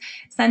 please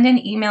send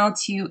an email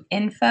to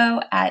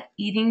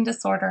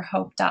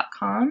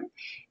info@eatingdisorderhope.com,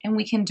 and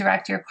we can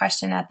direct your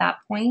question at that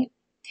point.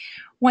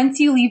 Once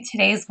you leave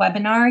today's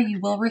webinar, you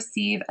will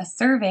receive a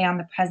survey on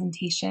the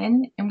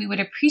presentation, and we would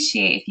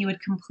appreciate if you would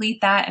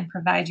complete that and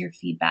provide your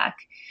feedback.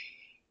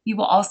 You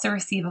will also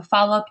receive a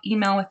follow-up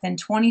email within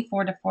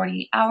 24 to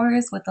 48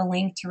 hours with a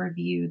link to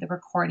review the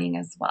recording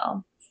as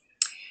well.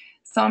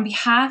 So on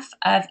behalf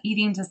of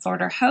Eating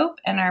Disorder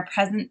Hope and our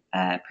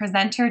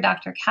presenter,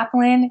 Dr.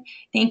 Kaplan,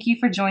 thank you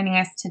for joining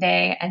us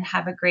today, and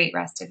have a great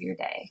rest of your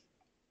day.